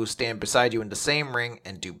are people who stand beside you in the same ring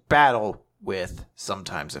and do battle with,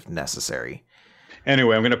 sometimes if necessary.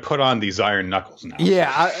 Anyway, I'm going to put on these iron knuckles now.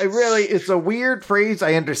 Yeah, I really, it's a weird phrase.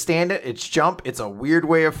 I understand it. It's jump. It's a weird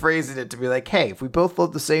way of phrasing it to be like, hey, if we both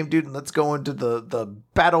love the same dude and let's go into the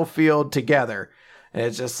battlefield together. And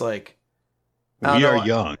it's just like, we are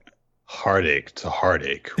young. Heartache to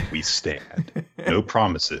heartache, we stand. No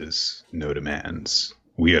promises, no demands.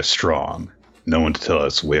 We are strong. No one to tell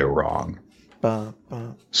us we're wrong.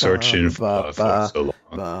 Searching for love for so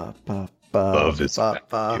long. Love is a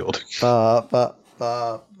battlefield.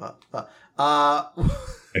 I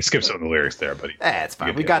skipped some of the lyrics there, buddy. It's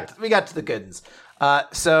fine. We got to the good ones.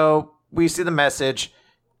 So we see the message.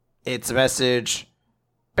 It's a message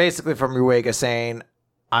basically from Ruega saying,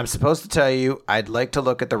 I'm supposed to tell you I'd like to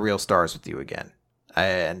look at the real stars with you again.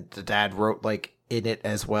 And the dad wrote like in it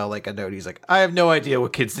as well, like a note. He's like, I have no idea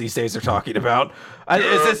what kids these days are talking about.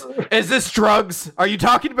 Is this drugs? Are you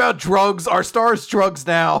talking about drugs? Are stars drugs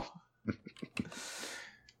now?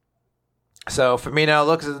 So Fumino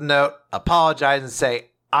looks at the note, apologizes, and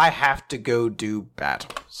say, I have to go do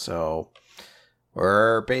battle. So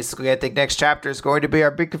we're basically, I think next chapter is going to be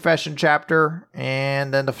our big confession chapter,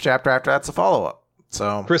 and then the chapter after that's a follow-up.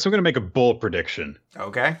 So Chris, I'm going to make a bold prediction.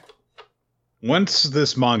 Okay. Once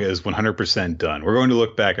this manga is 100% done, we're going to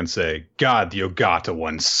look back and say, God, the Ogata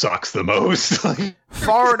one sucks the most.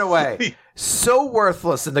 Far and away. So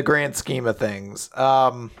worthless in the grand scheme of things.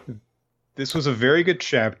 This was a very good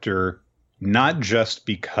chapter, not just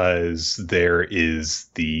because there is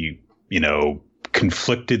the,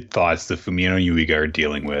 conflicted thoughts that Fumino and Yuiga are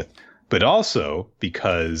dealing with, but also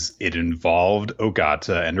because it involved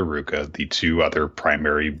Ogata and Iruka, the two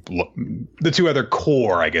other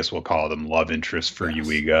core, I guess we'll call them, love interests for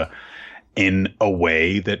Yuiga, in a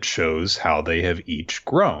way that shows how they have each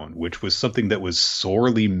grown, which was something that was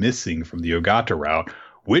sorely missing from the Ogata route,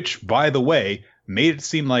 which, by the way, made it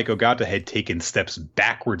seem like Ogata had taken steps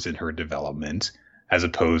backwards in her development, as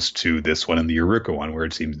opposed to this one and the Iruka one, where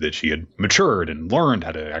it seems that she had matured and learned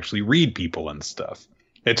how to actually read people and stuff.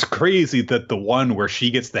 It's crazy that the one where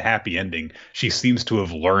she gets the happy ending, she seems to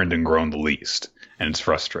have learned and grown the least, and it's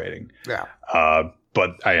frustrating. Yeah.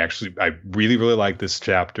 But I really, really like this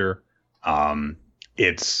chapter.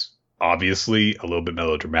 It's obviously a little bit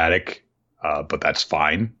melodramatic, but that's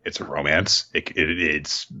fine. It's a romance.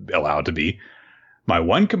 It's allowed to be. My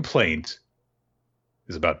one complaint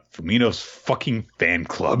is about Fumino's fucking fan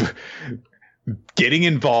club getting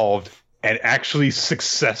involved and actually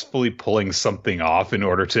successfully pulling something off in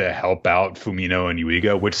order to help out Fumino and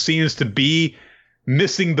Yuiga, which seems to be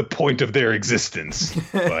missing the point of their existence.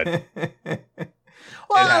 But well,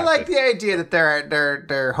 I like the idea that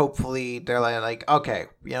they're hopefully they're like, okay,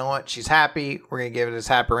 you know what? She's happy. We're gonna give it this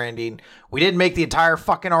happy ending. We didn't make the entire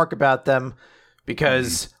fucking arc about them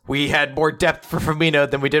because we had more depth for Fumino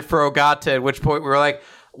than we did for Ogata. At which point we were like,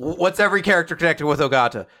 what's every character connected with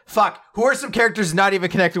Ogata? Fuck, who are some characters not even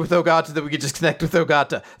connected with Ogata that we could just connect with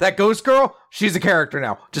Ogata? That ghost girl? She's a character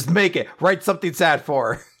now. Just make it. Write something sad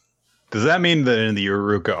for her. Does that mean that in the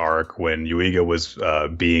Iruka arc, when Yuiga was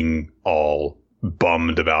being all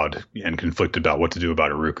bummed about and conflicted about what to do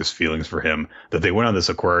about Iruka's feelings for him, that they went on this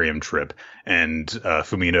aquarium trip and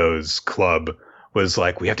Fumino's club was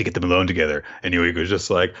like, we have to get them alone together. And Yuiga was just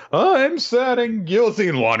like, oh, I'm sad and guilty,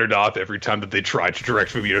 and wandered off every time that they tried to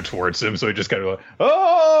direct Fumino towards him. So he just kind of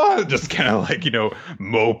like, just kind of like,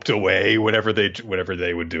 moped away whenever they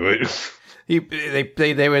would do it.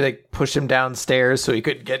 They would like push him downstairs so he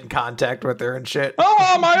couldn't get in contact with her and shit.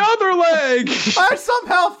 Oh, my other leg! I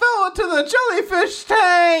somehow fell into the jellyfish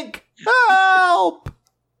tank! Help!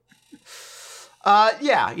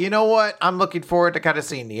 Yeah, you know what? I'm looking forward to kind of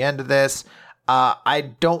seeing the end of this.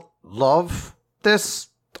 I don't love this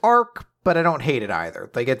arc, but I don't hate it either.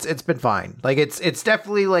 Like it's been fine. Like it's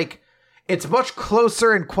definitely like it's much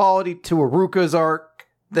closer in quality to Iruka's arc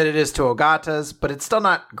than it is to Ogata's, but it's still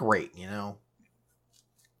not great,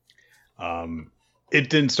 It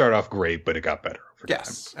didn't start off great, but it got better over time.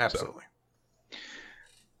 Yes, absolutely. So.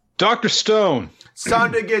 Dr. Stone. It's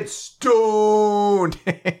time to get stoned.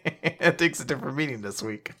 It takes a different meaning this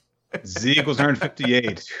week. Z equals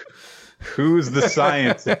 158. Who's the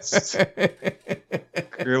scientist?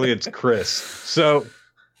 Clearly it's Chris. So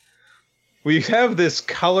we have this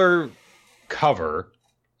color cover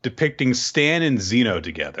depicting Stan and Zeno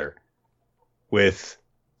together, with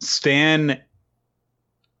Stan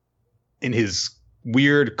in his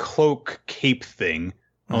weird cloak cape thing,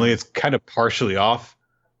 only it's kind of partially off,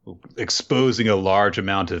 exposing a large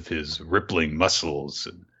amount of his rippling muscles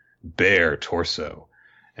and bare torso.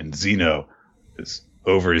 And Zeno is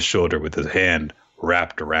over his shoulder with his hand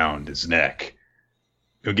wrapped around his neck.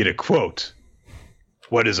 You'll get a quote.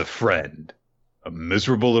 "What is a friend? A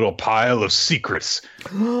miserable little pile of secrets.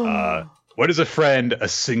 What is a friend? A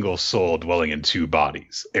single soul dwelling in two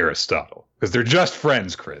bodies." Aristotle. Because they're just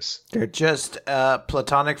friends, Chris. They're just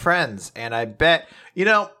platonic friends. And I bet, in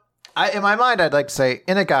my mind, I'd like to say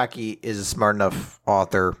Inagaki is a smart enough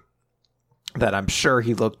author that I'm sure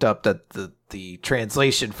he looked up that the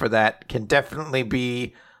translation for that can definitely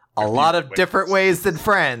be a lot of different ways than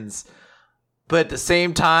friends. But at the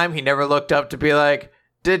same time, he never looked up to be like,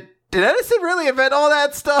 did Edison really invent all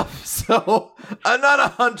that stuff? So I'm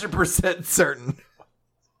not 100% certain.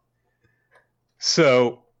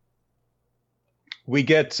 So we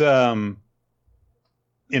get, kind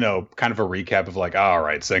of a recap of like, all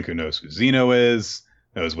right, Senku knows who Zeno is,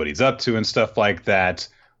 knows what he's up to and stuff like that.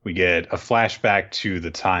 We get a flashback to the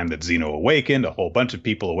time that Zeno awakened. A whole bunch of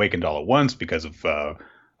people awakened all at once because of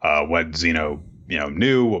what Zeno,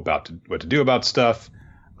 knew about what to do about stuff.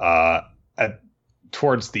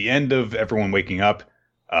 Towards the end of everyone waking up,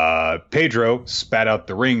 Pedro spat out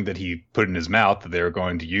the ring that he put in his mouth that they were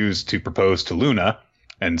going to use to propose to Luna.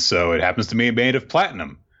 And so it happens to be made of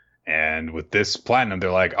platinum. And with this platinum,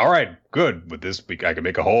 they're like, all right, good. With this, I can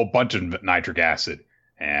make a whole bunch of nitric acid.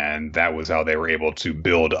 And that was how they were able to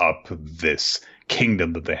build up this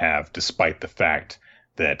kingdom that they have, despite the fact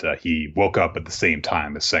that he woke up at the same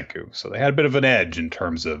time as Senku. So they had a bit of an edge in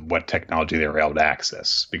terms of what technology they were able to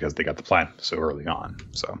access because they got the platinum so early on.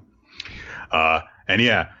 So,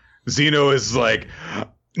 Zeno is like,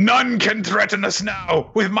 "None can threaten us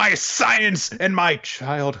now with my science and my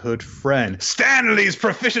childhood friend Stanley's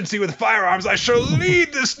proficiency with firearms. I shall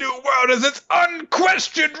lead this new world as its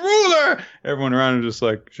unquestioned ruler." Everyone around is just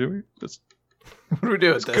like, should we? What do we do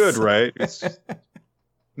with it's this? good, right? It's,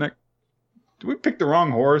 did we pick the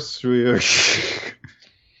wrong horse? Should we,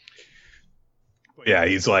 Yeah,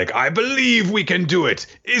 he's like, "I believe we can do it.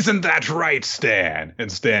 Isn't that right, Stan?"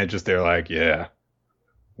 And Stan just there like, "Yeah,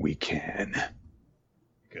 we can."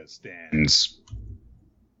 Because Stan's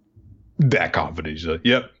that confident. He's like,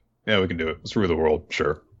 "Yep, yeah, we can do it. Let's rule the world.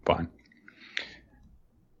 Sure, fine."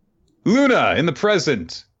 Luna, in the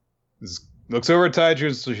present, looks over at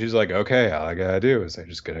Taiju, so she's like, "Okay, all I gotta do is I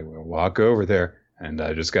just gotta walk over there, and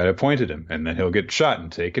I just gotta point at him, and then he'll get shot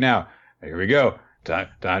and taken out. Here we go.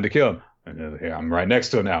 Time to kill him. And here, I'm right next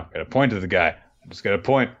to him now. Gotta point to the guy. I just gotta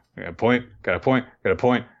point. Gotta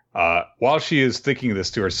point. While she is thinking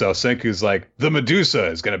this to herself, Senku's like, "The Medusa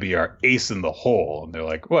is going to be our ace in the hole." And they're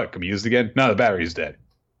like, "What? Can we use it again?" "No, the battery's dead."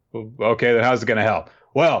 "Well, okay, then how's it going to help?"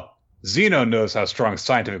 "Well, Zeno knows how strong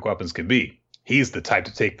scientific weapons can be. He's the type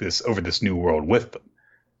to take this over this new world with them.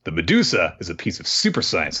 The Medusa is a piece of super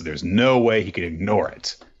science, so there's no way he can ignore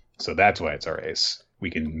it. So that's why it's our ace.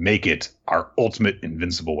 We can make it our ultimate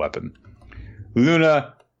invincible weapon."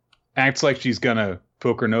 Luna acts like she's going to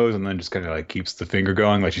poke her nose and then just kind of like keeps the finger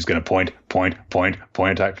going, like she's going to point at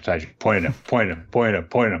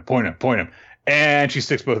him. And she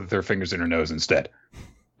sticks both of her fingers in her nose instead.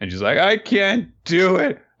 And she's like, "I can't do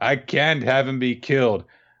it. I can't have him be killed.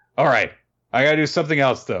 All right. I got to do something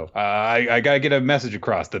else, though. I got to get a message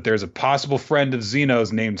across that there's a possible friend of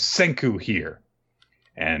Zeno's named Senku here."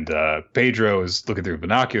 And Pedro is looking through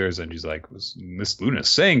binoculars, and she's like, "Was Miss Luna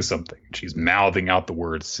saying something?" And she's mouthing out the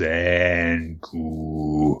word Senku.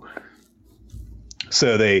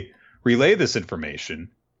 So they relay this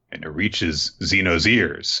information, and it reaches Zeno's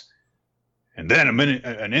ears. And then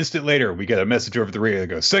an instant later, we get a message over the radio that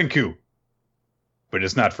goes, "Senku." But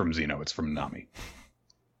it's not from Zeno, it's from Nami.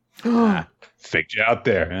 Faked you out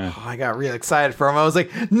there. Yeah. Oh, I got real excited for him. I was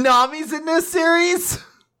like, Nami's in this series?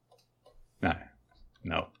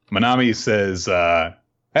 No. Manami says,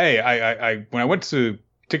 "Hey, I when I went to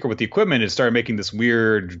tinker with the equipment, it started making this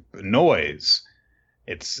weird noise.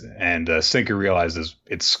 Senku realizes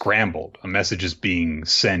it's scrambled. A message is being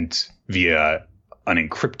sent via an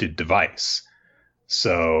encrypted device.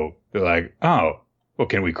 So they're like, oh, well,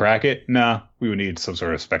 can we crack it? No, we would need some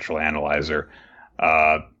sort of spectral analyzer.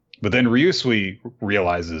 But then Ryusui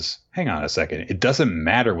realizes, hang on a second, it doesn't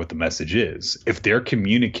matter what the message is. If they're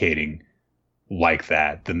communicating like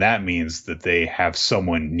that, then that means that they have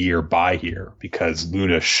someone nearby here because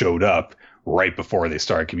Luna showed up right before they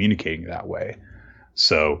started communicating that way.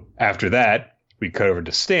 So after that, we cut over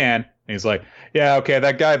to Stan, and he's like, yeah, okay,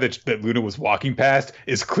 that guy that Luna was walking past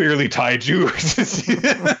is clearly Taiju.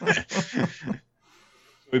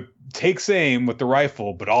 It takes aim with the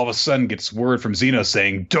rifle, but all of a sudden gets word from Zeno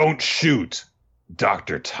saying, don't shoot.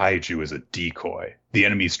 Dr. Taiju is a decoy. The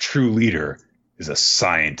enemy's true leader is a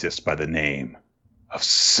scientist by the name of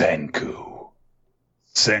Senku.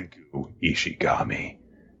 Senku Ishigami.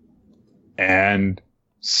 And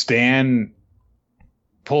Stan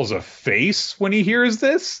pulls a face when he hears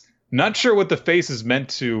this. Not sure what the face is meant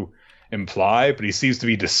to imply, but he seems to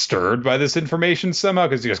be disturbed by this information somehow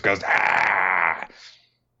because he just goes, ah!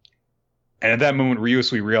 And at that moment,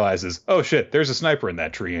 Ryusui realizes, oh shit, there's a sniper in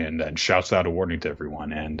that tree, and then shouts out a warning to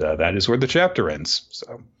everyone. And that is where the chapter ends.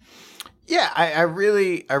 So, yeah, I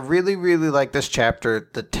really like this chapter.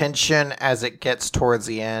 The tension as it gets towards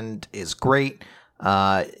the end is great.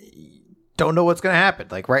 Don't know what's going to happen.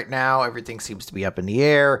 Like right now, everything seems to be up in the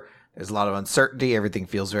air. There's a lot of uncertainty. Everything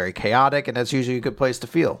feels very chaotic, and that's usually a good place to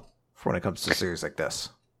feel for when it comes to a series like this.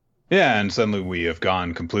 Yeah, and suddenly we have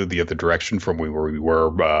gone completely the other direction from where we were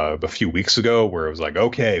a few weeks ago, where it was like,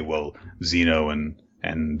 okay, well, Zeno and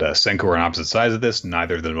Senku are on opposite sides of this.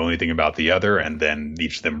 Neither of them know anything about the other, and then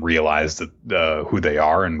each of them realize that who they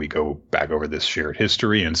are, and we go back over this shared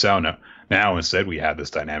history. And so now instead we have this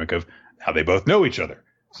dynamic of how they both know each other.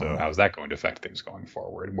 So how's that going to affect things going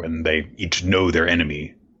forward when they each know their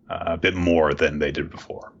enemy a bit more than they did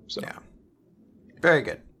before? So. Yeah, very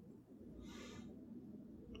good.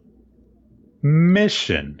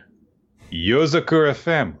 Mission Yozakura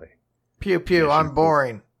family. Pew pew, Mission I'm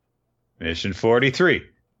boring. Mission 43.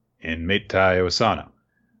 Inmate Taiyo Asano.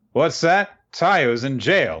 What's that? Taiyo's in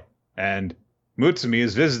jail, and Mutsumi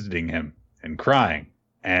is visiting him and crying,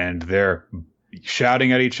 and they're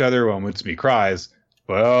shouting at each other while Mutsumi cries.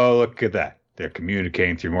 But oh, look at that. They're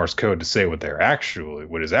communicating through Morse code to say what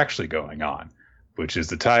is actually going on, which is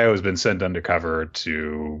that Taiyo has been sent undercover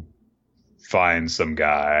to find some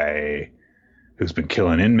guy who's been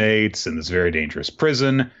killing inmates in this very dangerous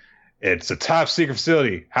prison. It's a top secret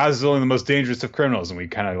facility. Houses only the most dangerous of criminals. And we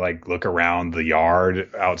kind of like look around the yard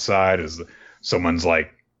outside as someone's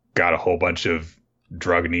like got a whole bunch of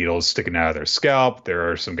drug needles sticking out of their scalp. There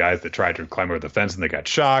are some guys that tried to climb over the fence and they got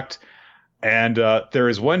shocked. And there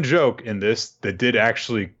is one joke in this that did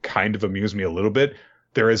actually kind of amuse me a little bit.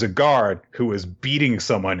 There is a guard who is beating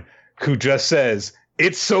someone who just says,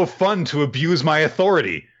 "It's so fun to abuse my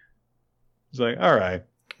authority." It's like, all right.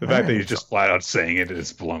 The fact that he's just flat out saying it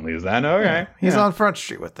as bluntly as that, okay. Yeah, he's on Front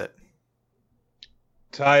Street with it.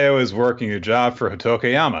 Taiyo is working a job for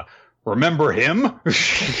Hotokayama. Remember him?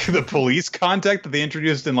 The police contact that they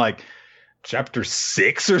introduced in like chapter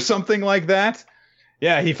 6 or something like that?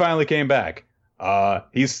 Yeah, he finally came back.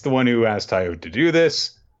 He's the one who asked Taiyo to do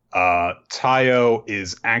this. Taiyo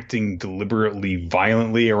is acting deliberately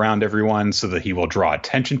violently around everyone so that he will draw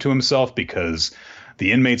attention to himself because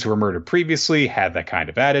the inmates who were murdered previously had that kind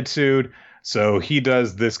of attitude. So he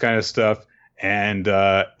does this kind of stuff. And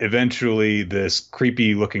eventually this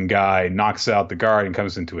creepy looking guy knocks out the guard and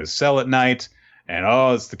comes into his cell at night. And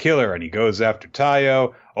oh, it's the killer. And he goes after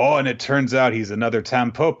Taiyo. Oh, and it turns out he's another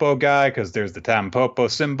Tampopo guy because there's the Tampopo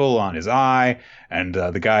symbol on his eye. And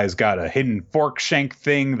the guy's got a hidden fork shank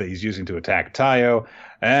thing that he's using to attack Taiyo.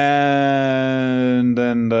 And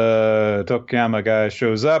then the Tokuyama guy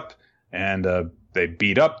shows up and they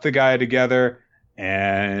beat up the guy together.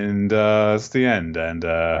 And it's the end. And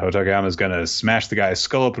Hotokayama's going to smash the guy's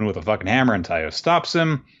skull open with a fucking hammer, and Taiyo stops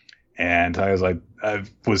him. And Taiyo's like, I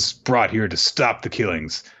was brought here to stop the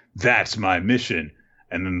killings. That's my mission.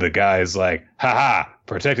 And then the guy's like, haha,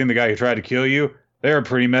 protecting the guy who tried to kill you? They were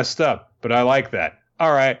pretty messed up, but I like that.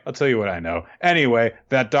 All right, I'll tell you what I know. Anyway,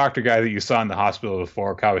 that doctor guy that you saw in the hospital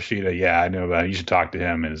before, Kawashita, yeah, I know about it. You should talk to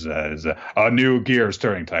him. Is a new gear is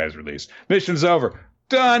turning. Taiyo's released. Mission's over.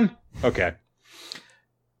 Done. Okay.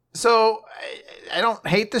 So, I don't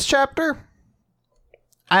hate this chapter.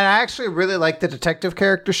 I actually really like the detective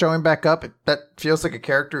character showing back up. That feels like a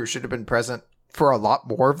character who should have been present for a lot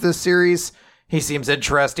more of this series. He seems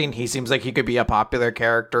interesting. He seems like he could be a popular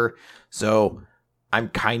character. So, I'm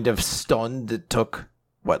kind of stunned it took,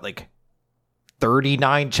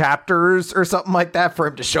 39 chapters or something like that for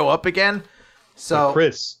him to show up again. So, but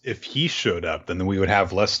Chris, if he showed up, then we would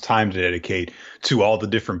have less time to dedicate to all the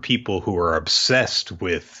different people who are obsessed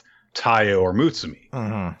with Taiyo or Mutsumi,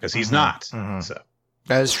 because he's not. So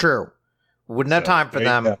that is true. Wouldn't have time for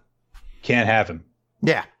them. Can't have him.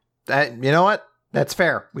 Yeah, you know what? That's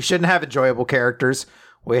fair. We shouldn't have enjoyable characters.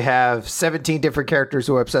 We have 17 different characters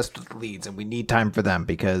who are obsessed with leads, and we need time for them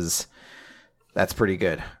because that's pretty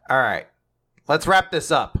good. All right. Let's wrap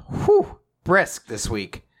this up. Whew. Brisk this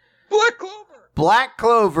week. Black Clover! Black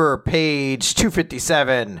Clover, page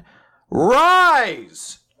 257.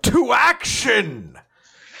 Rise to action!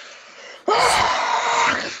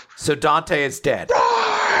 So Dante is dead.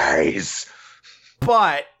 Rise!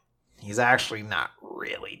 But he's actually not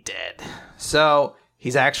really dead. So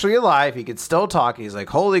he's actually alive. He can still talk. He's like,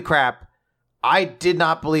 holy crap. I did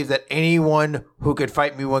not believe that anyone who could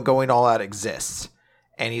fight me when going all out exists.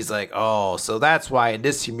 And he's like, oh, so that's why in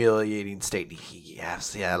this humiliating state, he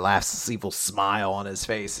laughs this evil smile on his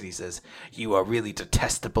face. And he says, you are really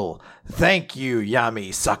detestable. Thank you, Yami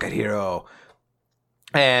Sakahiro.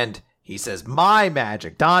 And he says, my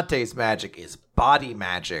magic, Dante's magic, is body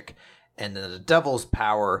magic. And then the devil's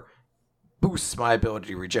power boosts my ability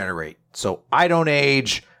to regenerate. So I don't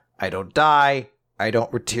age. I don't die. I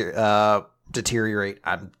don't deteriorate.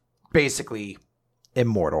 I'm basically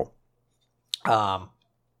immortal.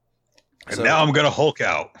 And now I'm going to Hulk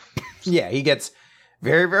out. Yeah, he gets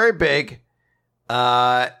very, very big.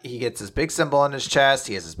 He gets his big symbol on his chest.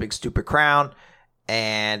 He has his big stupid crown.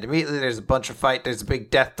 And immediately there's a bunch of fight. There's a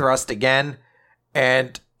big death thrust again.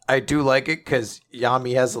 And I do like it because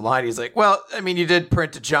Yami has a line. He's like, well, I mean, you did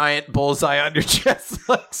print a giant bullseye on your chest.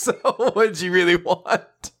 Like, so what did you really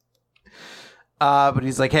want? But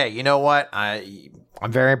he's like, hey, you know what? I'm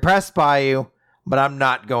very impressed by you. But I'm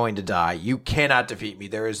not going to die. You cannot defeat me.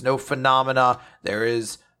 There is no phenomena. There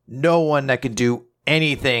is no one that can do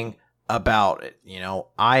anything about it. You know,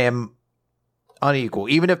 I am unequal.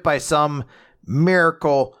 Even if by some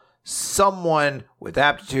miracle, someone with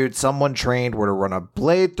aptitude, someone trained were to run a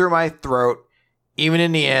blade through my throat, even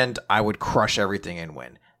in the end, I would crush everything and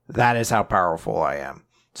win. That is how powerful I am.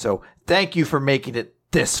 So thank you for making it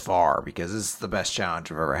this far, because this is the best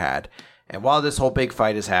challenge I've ever had. And while this whole big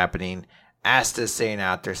fight is happening, Asta's saying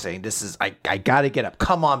out there, saying, this is, I gotta get up.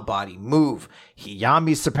 Come on, body, move.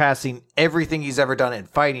 Yami's surpassing everything he's ever done in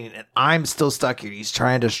fighting, and I'm still stuck here. He's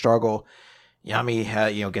trying to struggle.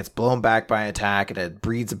 Yami, gets blown back by an attack, and it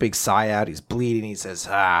breathes a big sigh out. He's bleeding. He says,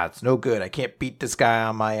 it's no good. I can't beat this guy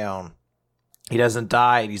on my own. He doesn't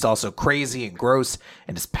die, and he's also crazy and gross,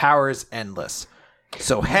 and his power is endless.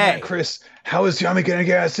 So, hey. Chris, how is Yami gonna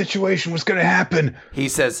get out of the situation? What's gonna happen? He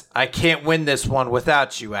says, I can't win this one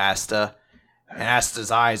without you, Asta. And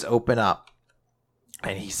Asta's eyes open up,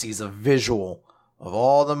 and he sees a visual of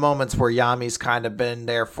all the moments where Yami's kind of been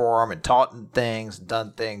there for him and taught him things,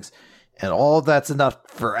 done things. And all of that's enough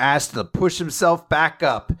for Asta to push himself back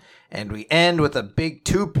up. And we end with a big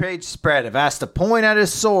 2-page spread of Asta pulling out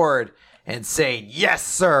his sword and saying, yes,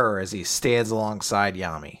 sir, as he stands alongside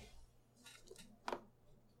Yami.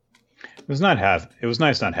 It was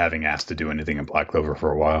nice not having Asta do anything in Black Clover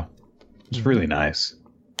for a while. It was really nice.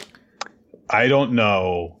 I don't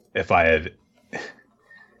know if I had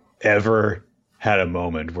ever had a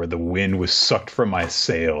moment where the wind was sucked from my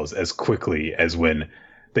sails as quickly as when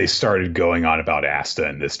they started going on about Asta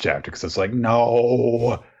in this chapter. Because it's like,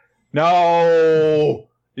 no,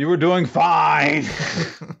 you were doing fine.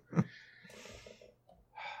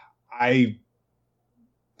 I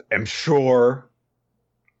am sure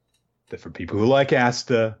that for people who like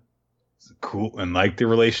Asta, it's cool, and like the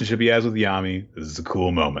relationship he has with Yami, this is a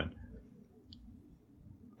cool moment.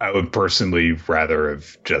 I would personally rather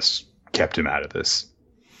have just kept him out of this.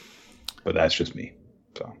 But that's just me.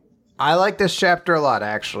 So I like this chapter a lot,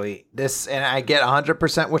 actually. And I get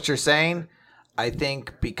 100% what you're saying. I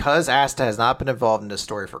think because Asta has not been involved in this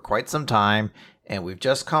story for quite some time, and we've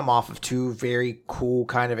just come off of 2 very cool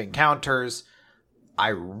kind of encounters, I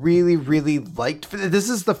really, really liked... This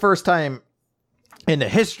is the first time in the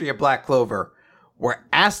history of Black Clover where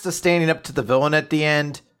Asta standing up to the villain at the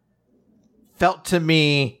end felt to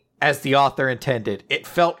me as the author intended. It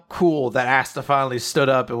felt cool that Asta finally stood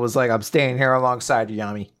up and was like, I'm staying here alongside you,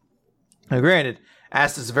 Yami. Now, granted,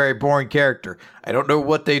 Asta's a very boring character. I don't know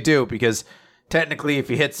what they do, because technically if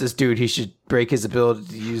he hits this dude, he should break his ability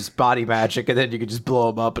to use body magic, and then you could just blow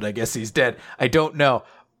him up, and I guess he's dead. I don't know.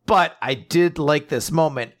 But I did like this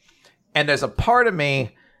moment, and there's a part of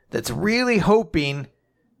me that's really hoping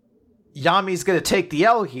Yami's going to take the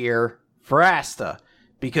L here for Asta,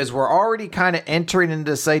 because we're already kind of entering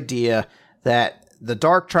into this idea that the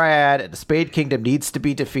Dark Triad and the Spade Kingdom needs to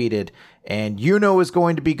be defeated, and Yuno is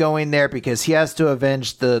going to be going there because he has to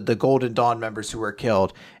avenge the Golden Dawn members who were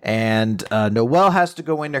killed, and Noelle has to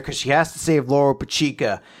go in there because she has to save Laura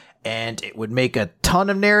Pachica, and it would make a ton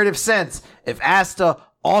of narrative sense if Asta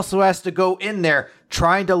also has to go in there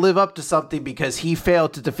trying to live up to something because he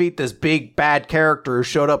failed to defeat this big bad character who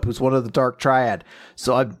showed up who's one of the Dark Triad.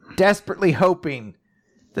 So I'm desperately hoping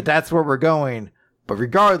that that's where we're going. But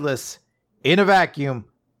regardless, in a vacuum,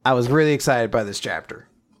 I was really excited by this chapter.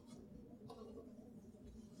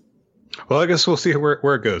 Well, I guess we'll see where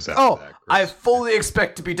it goes after that, Chris. I fully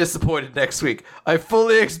expect to be disappointed next week. I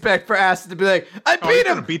fully expect for Acid to be like, I beat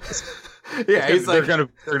him! Beat this. Yeah, he's like, they're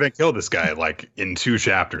gonna kill this guy like in 2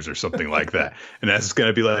 chapters or something like that, and that's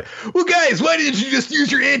gonna be like, well, guys, why didn't you just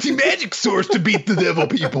use your anti-magic source to beat the devil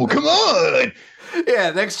people? Come on.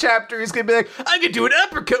 Yeah, next chapter he's gonna be like, I can do an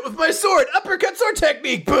uppercut with my sword, uppercut sword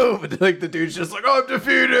technique, boom, and like the dude's just like, I'm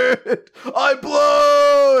defeated, I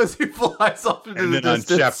blow as he flies off into the distance.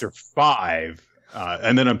 And then on chapter 5,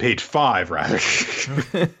 and then on page 5 rather.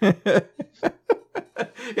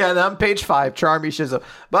 Yeah, and on page 5, Charmy shows up.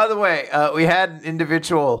 By the way, we had an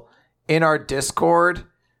individual in our Discord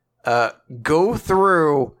go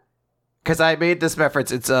through, because I made this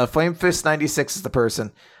reference. It's Flamefist96 is the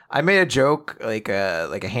person. I made a joke like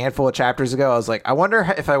a handful of chapters ago. I was like, I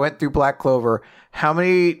wonder if I went through Black Clover, how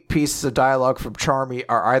many pieces of dialogue from Charmy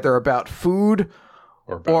are either about food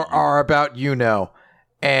or are about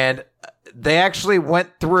And they actually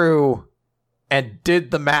went through and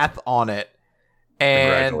did the math on it.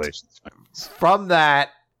 And from that,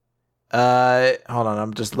 hold on,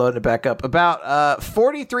 I'm just loading it back up. About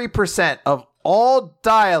 43% of all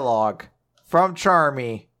dialogue from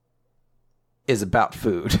Charmy is about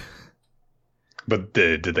food. But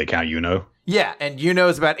did they count Yeah, and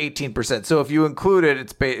is about 18%. So if you include it,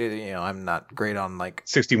 it's I'm not great on like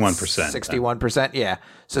 61%. 61%, yeah.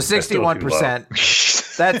 So 61%.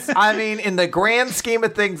 That's I mean, in the grand scheme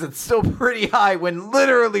of things, it's still pretty high when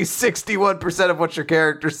literally 61% of what your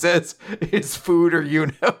character says is food or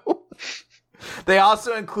They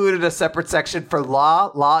also included a separate section for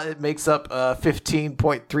La. La, it makes up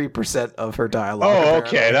 15.3% of her dialogue. Oh,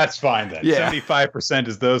 apparently. Okay, that's fine then. Yeah. 75%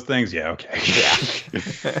 is those things? Yeah, okay.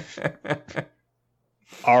 Yeah.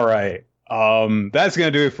 All right. That's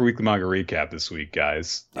going to do it for Weekly Manga Recap this week,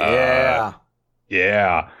 guys. Yeah.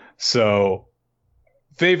 Yeah. So,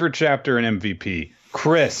 favorite chapter and MVP.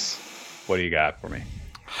 Chris, what do you got for me?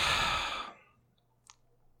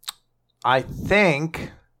 I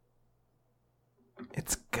think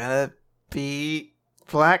it's gonna be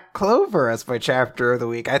Black Clover as my chapter of the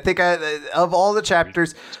week. I think of all the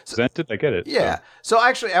chapters presented, I get it. Yeah. So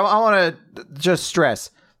actually, I want to just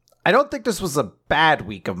stress, I don't think this was a bad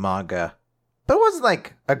week of manga, but it wasn't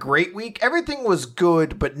like a great week. Everything was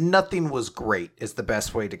good, but nothing was great is the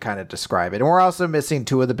best way to kind of describe it. And we're also missing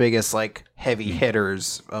 2 of the biggest like heavy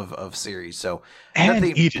hitters of series. So and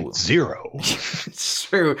Eden Zero. It's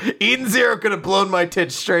true. Eden Zero could have blown my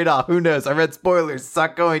tits straight off. Who knows? I read spoilers. It's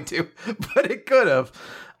not going to, but it could have.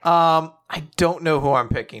 I don't know who I'm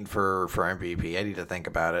picking for MVP. I need to think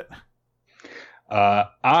about it.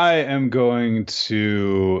 I am going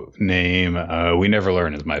to name We Never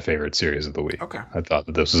Learn as my favorite series of the week. Okay. I thought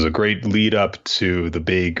that this was a great lead up to the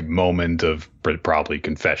big moment of probably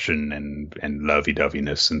confession and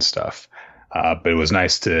lovey-doveyness and stuff. But it was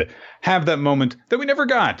nice to have that moment that we never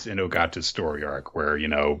got in Ogata's story arc, where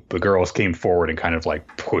the girls came forward and kind of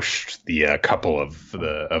like pushed the couple of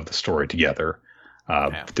the story together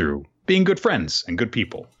through being good friends and good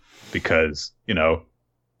people, because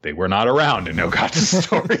they were not around in Ogata's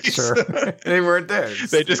stories. Sure, they weren't there.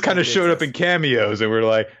 They just kind of showed up in cameos and were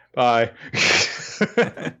like, bye.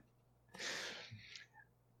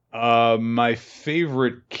 My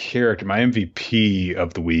favorite character, my MVP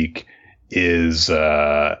of the week is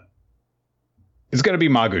it's going to be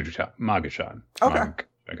Mago-chan. Okay.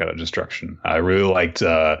 Magata Destruction. I really liked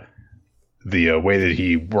the way that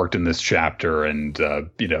he worked in this chapter, and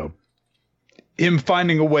him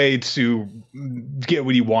finding a way to get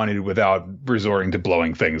what he wanted without resorting to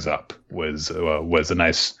blowing things up was a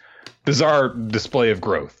nice, bizarre display of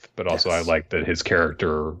growth. But also, yes. I like that his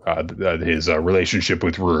character, his relationship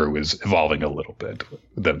with Ruru is evolving a little bit,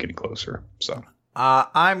 with them getting closer. So,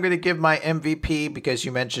 I'm going to give my MVP, because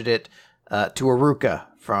you mentioned it, to Aruka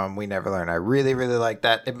from We Never Learn. I really, really like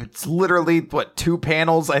that. It's literally 2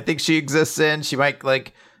 panels I think she exists in. She might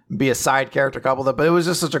be a side character couple, but it was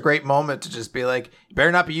just such a great moment to just be like, you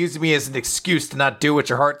better not be using me as an excuse to not do what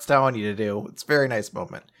your heart's telling you to do. It's a very nice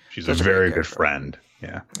moment. She's such a very good friend.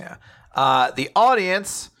 Yeah. Yeah. The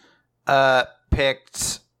audience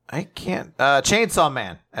picked Chainsaw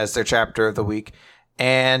Man as their chapter of the week.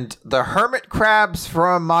 And the hermit crabs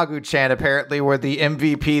from Magu-chan apparently were the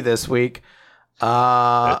MVP this week.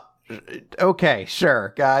 Okay,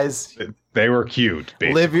 sure, guys. They were cute,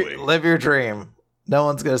 basically. Live your dream. No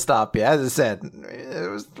one's going to stop you. As I said,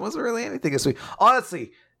 wasn't really anything this week.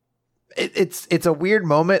 Honestly, it's a weird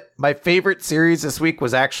moment. My favorite series this week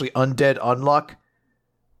was actually Undead Unluck,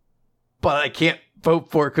 but I can't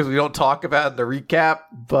vote for it because we don't talk about it in the recap,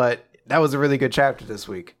 but that was a really good chapter this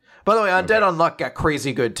week. By the way, Undead Unluck got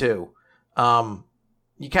crazy good too.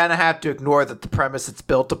 You kind of have to ignore that the premise it's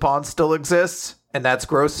built upon still exists, and that's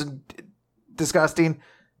gross and disgusting,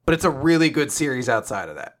 but it's a really good series outside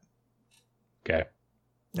of that. Okay.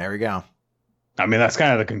 There we go. I mean, that's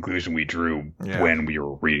kind of the conclusion we drew when we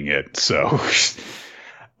were reading it. So,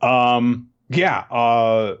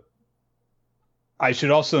 I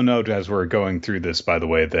should also note as we're going through this, by the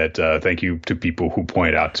way, that thank you to people who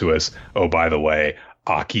point out to us, oh, by the way,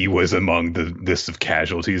 Aki was among the list of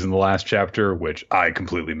casualties in the last chapter, which I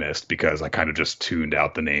completely missed because I kind of just tuned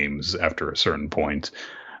out the names after a certain point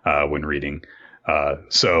when reading.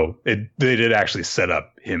 So they did actually set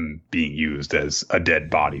up him being used as a dead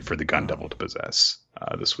body for the Gun Devil to possess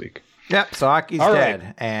this week. Yep, so Aki's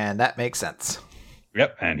dead, and that makes sense.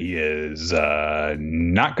 Yep, and he is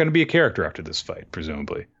not going to be a character after this fight,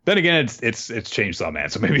 presumably. Then again, it's Chainsaw Man,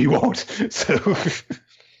 so maybe he won't. So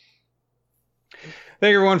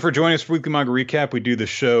thank you everyone for joining us for Weekly Manga Recap. We do the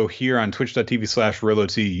show here on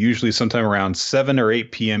twitch.tv/RoloT, usually sometime around 7 or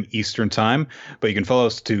 8 p.m. Eastern Time. But you can follow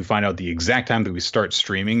us to find out the exact time that we start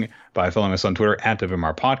streaming by following us on Twitter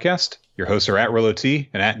 @WMR Podcast. Your hosts are @RoloT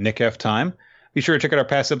and @NickFTime. Be sure to check out our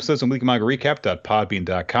past episodes on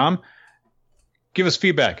weeklymangarecap.podbean.com. Give us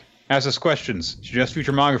feedback. Ask us questions. Suggest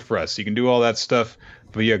future manga for us. You can do all that stuff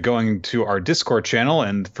via going to our Discord channel,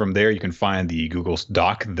 and from there you can find the Google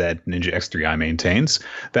Doc that Ninja X3i maintains.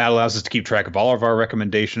 That allows us to keep track of all of our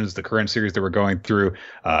recommendations, the current series that we're going through,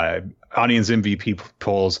 audience MVP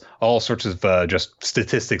polls, all sorts of just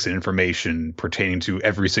statistics and information pertaining to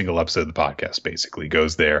every single episode of the podcast basically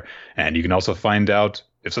goes there. And you can also find out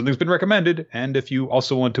if something's been recommended and if you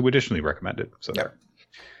also want to additionally recommend it. So there.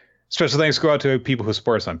 Special thanks go out to people who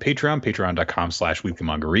support us on Patreon, patreon.com/Weekly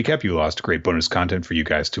Manga Recap. You lost great bonus content for you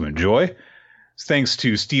guys to enjoy. Thanks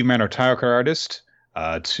to Steve Manor, tile card artist,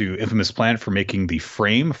 to Infamous Planet for making the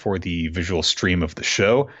frame for the visual stream of the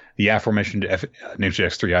show, the aforementioned Ninja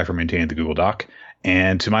X3i for maintaining the Google Doc,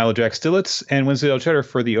 and to Milo Jack Stillitz and Wednesday Cheddar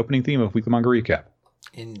for the opening theme of Weekly Manga Recap.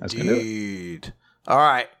 Indeed. All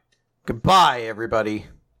right. Goodbye, everybody.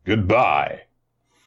 Goodbye.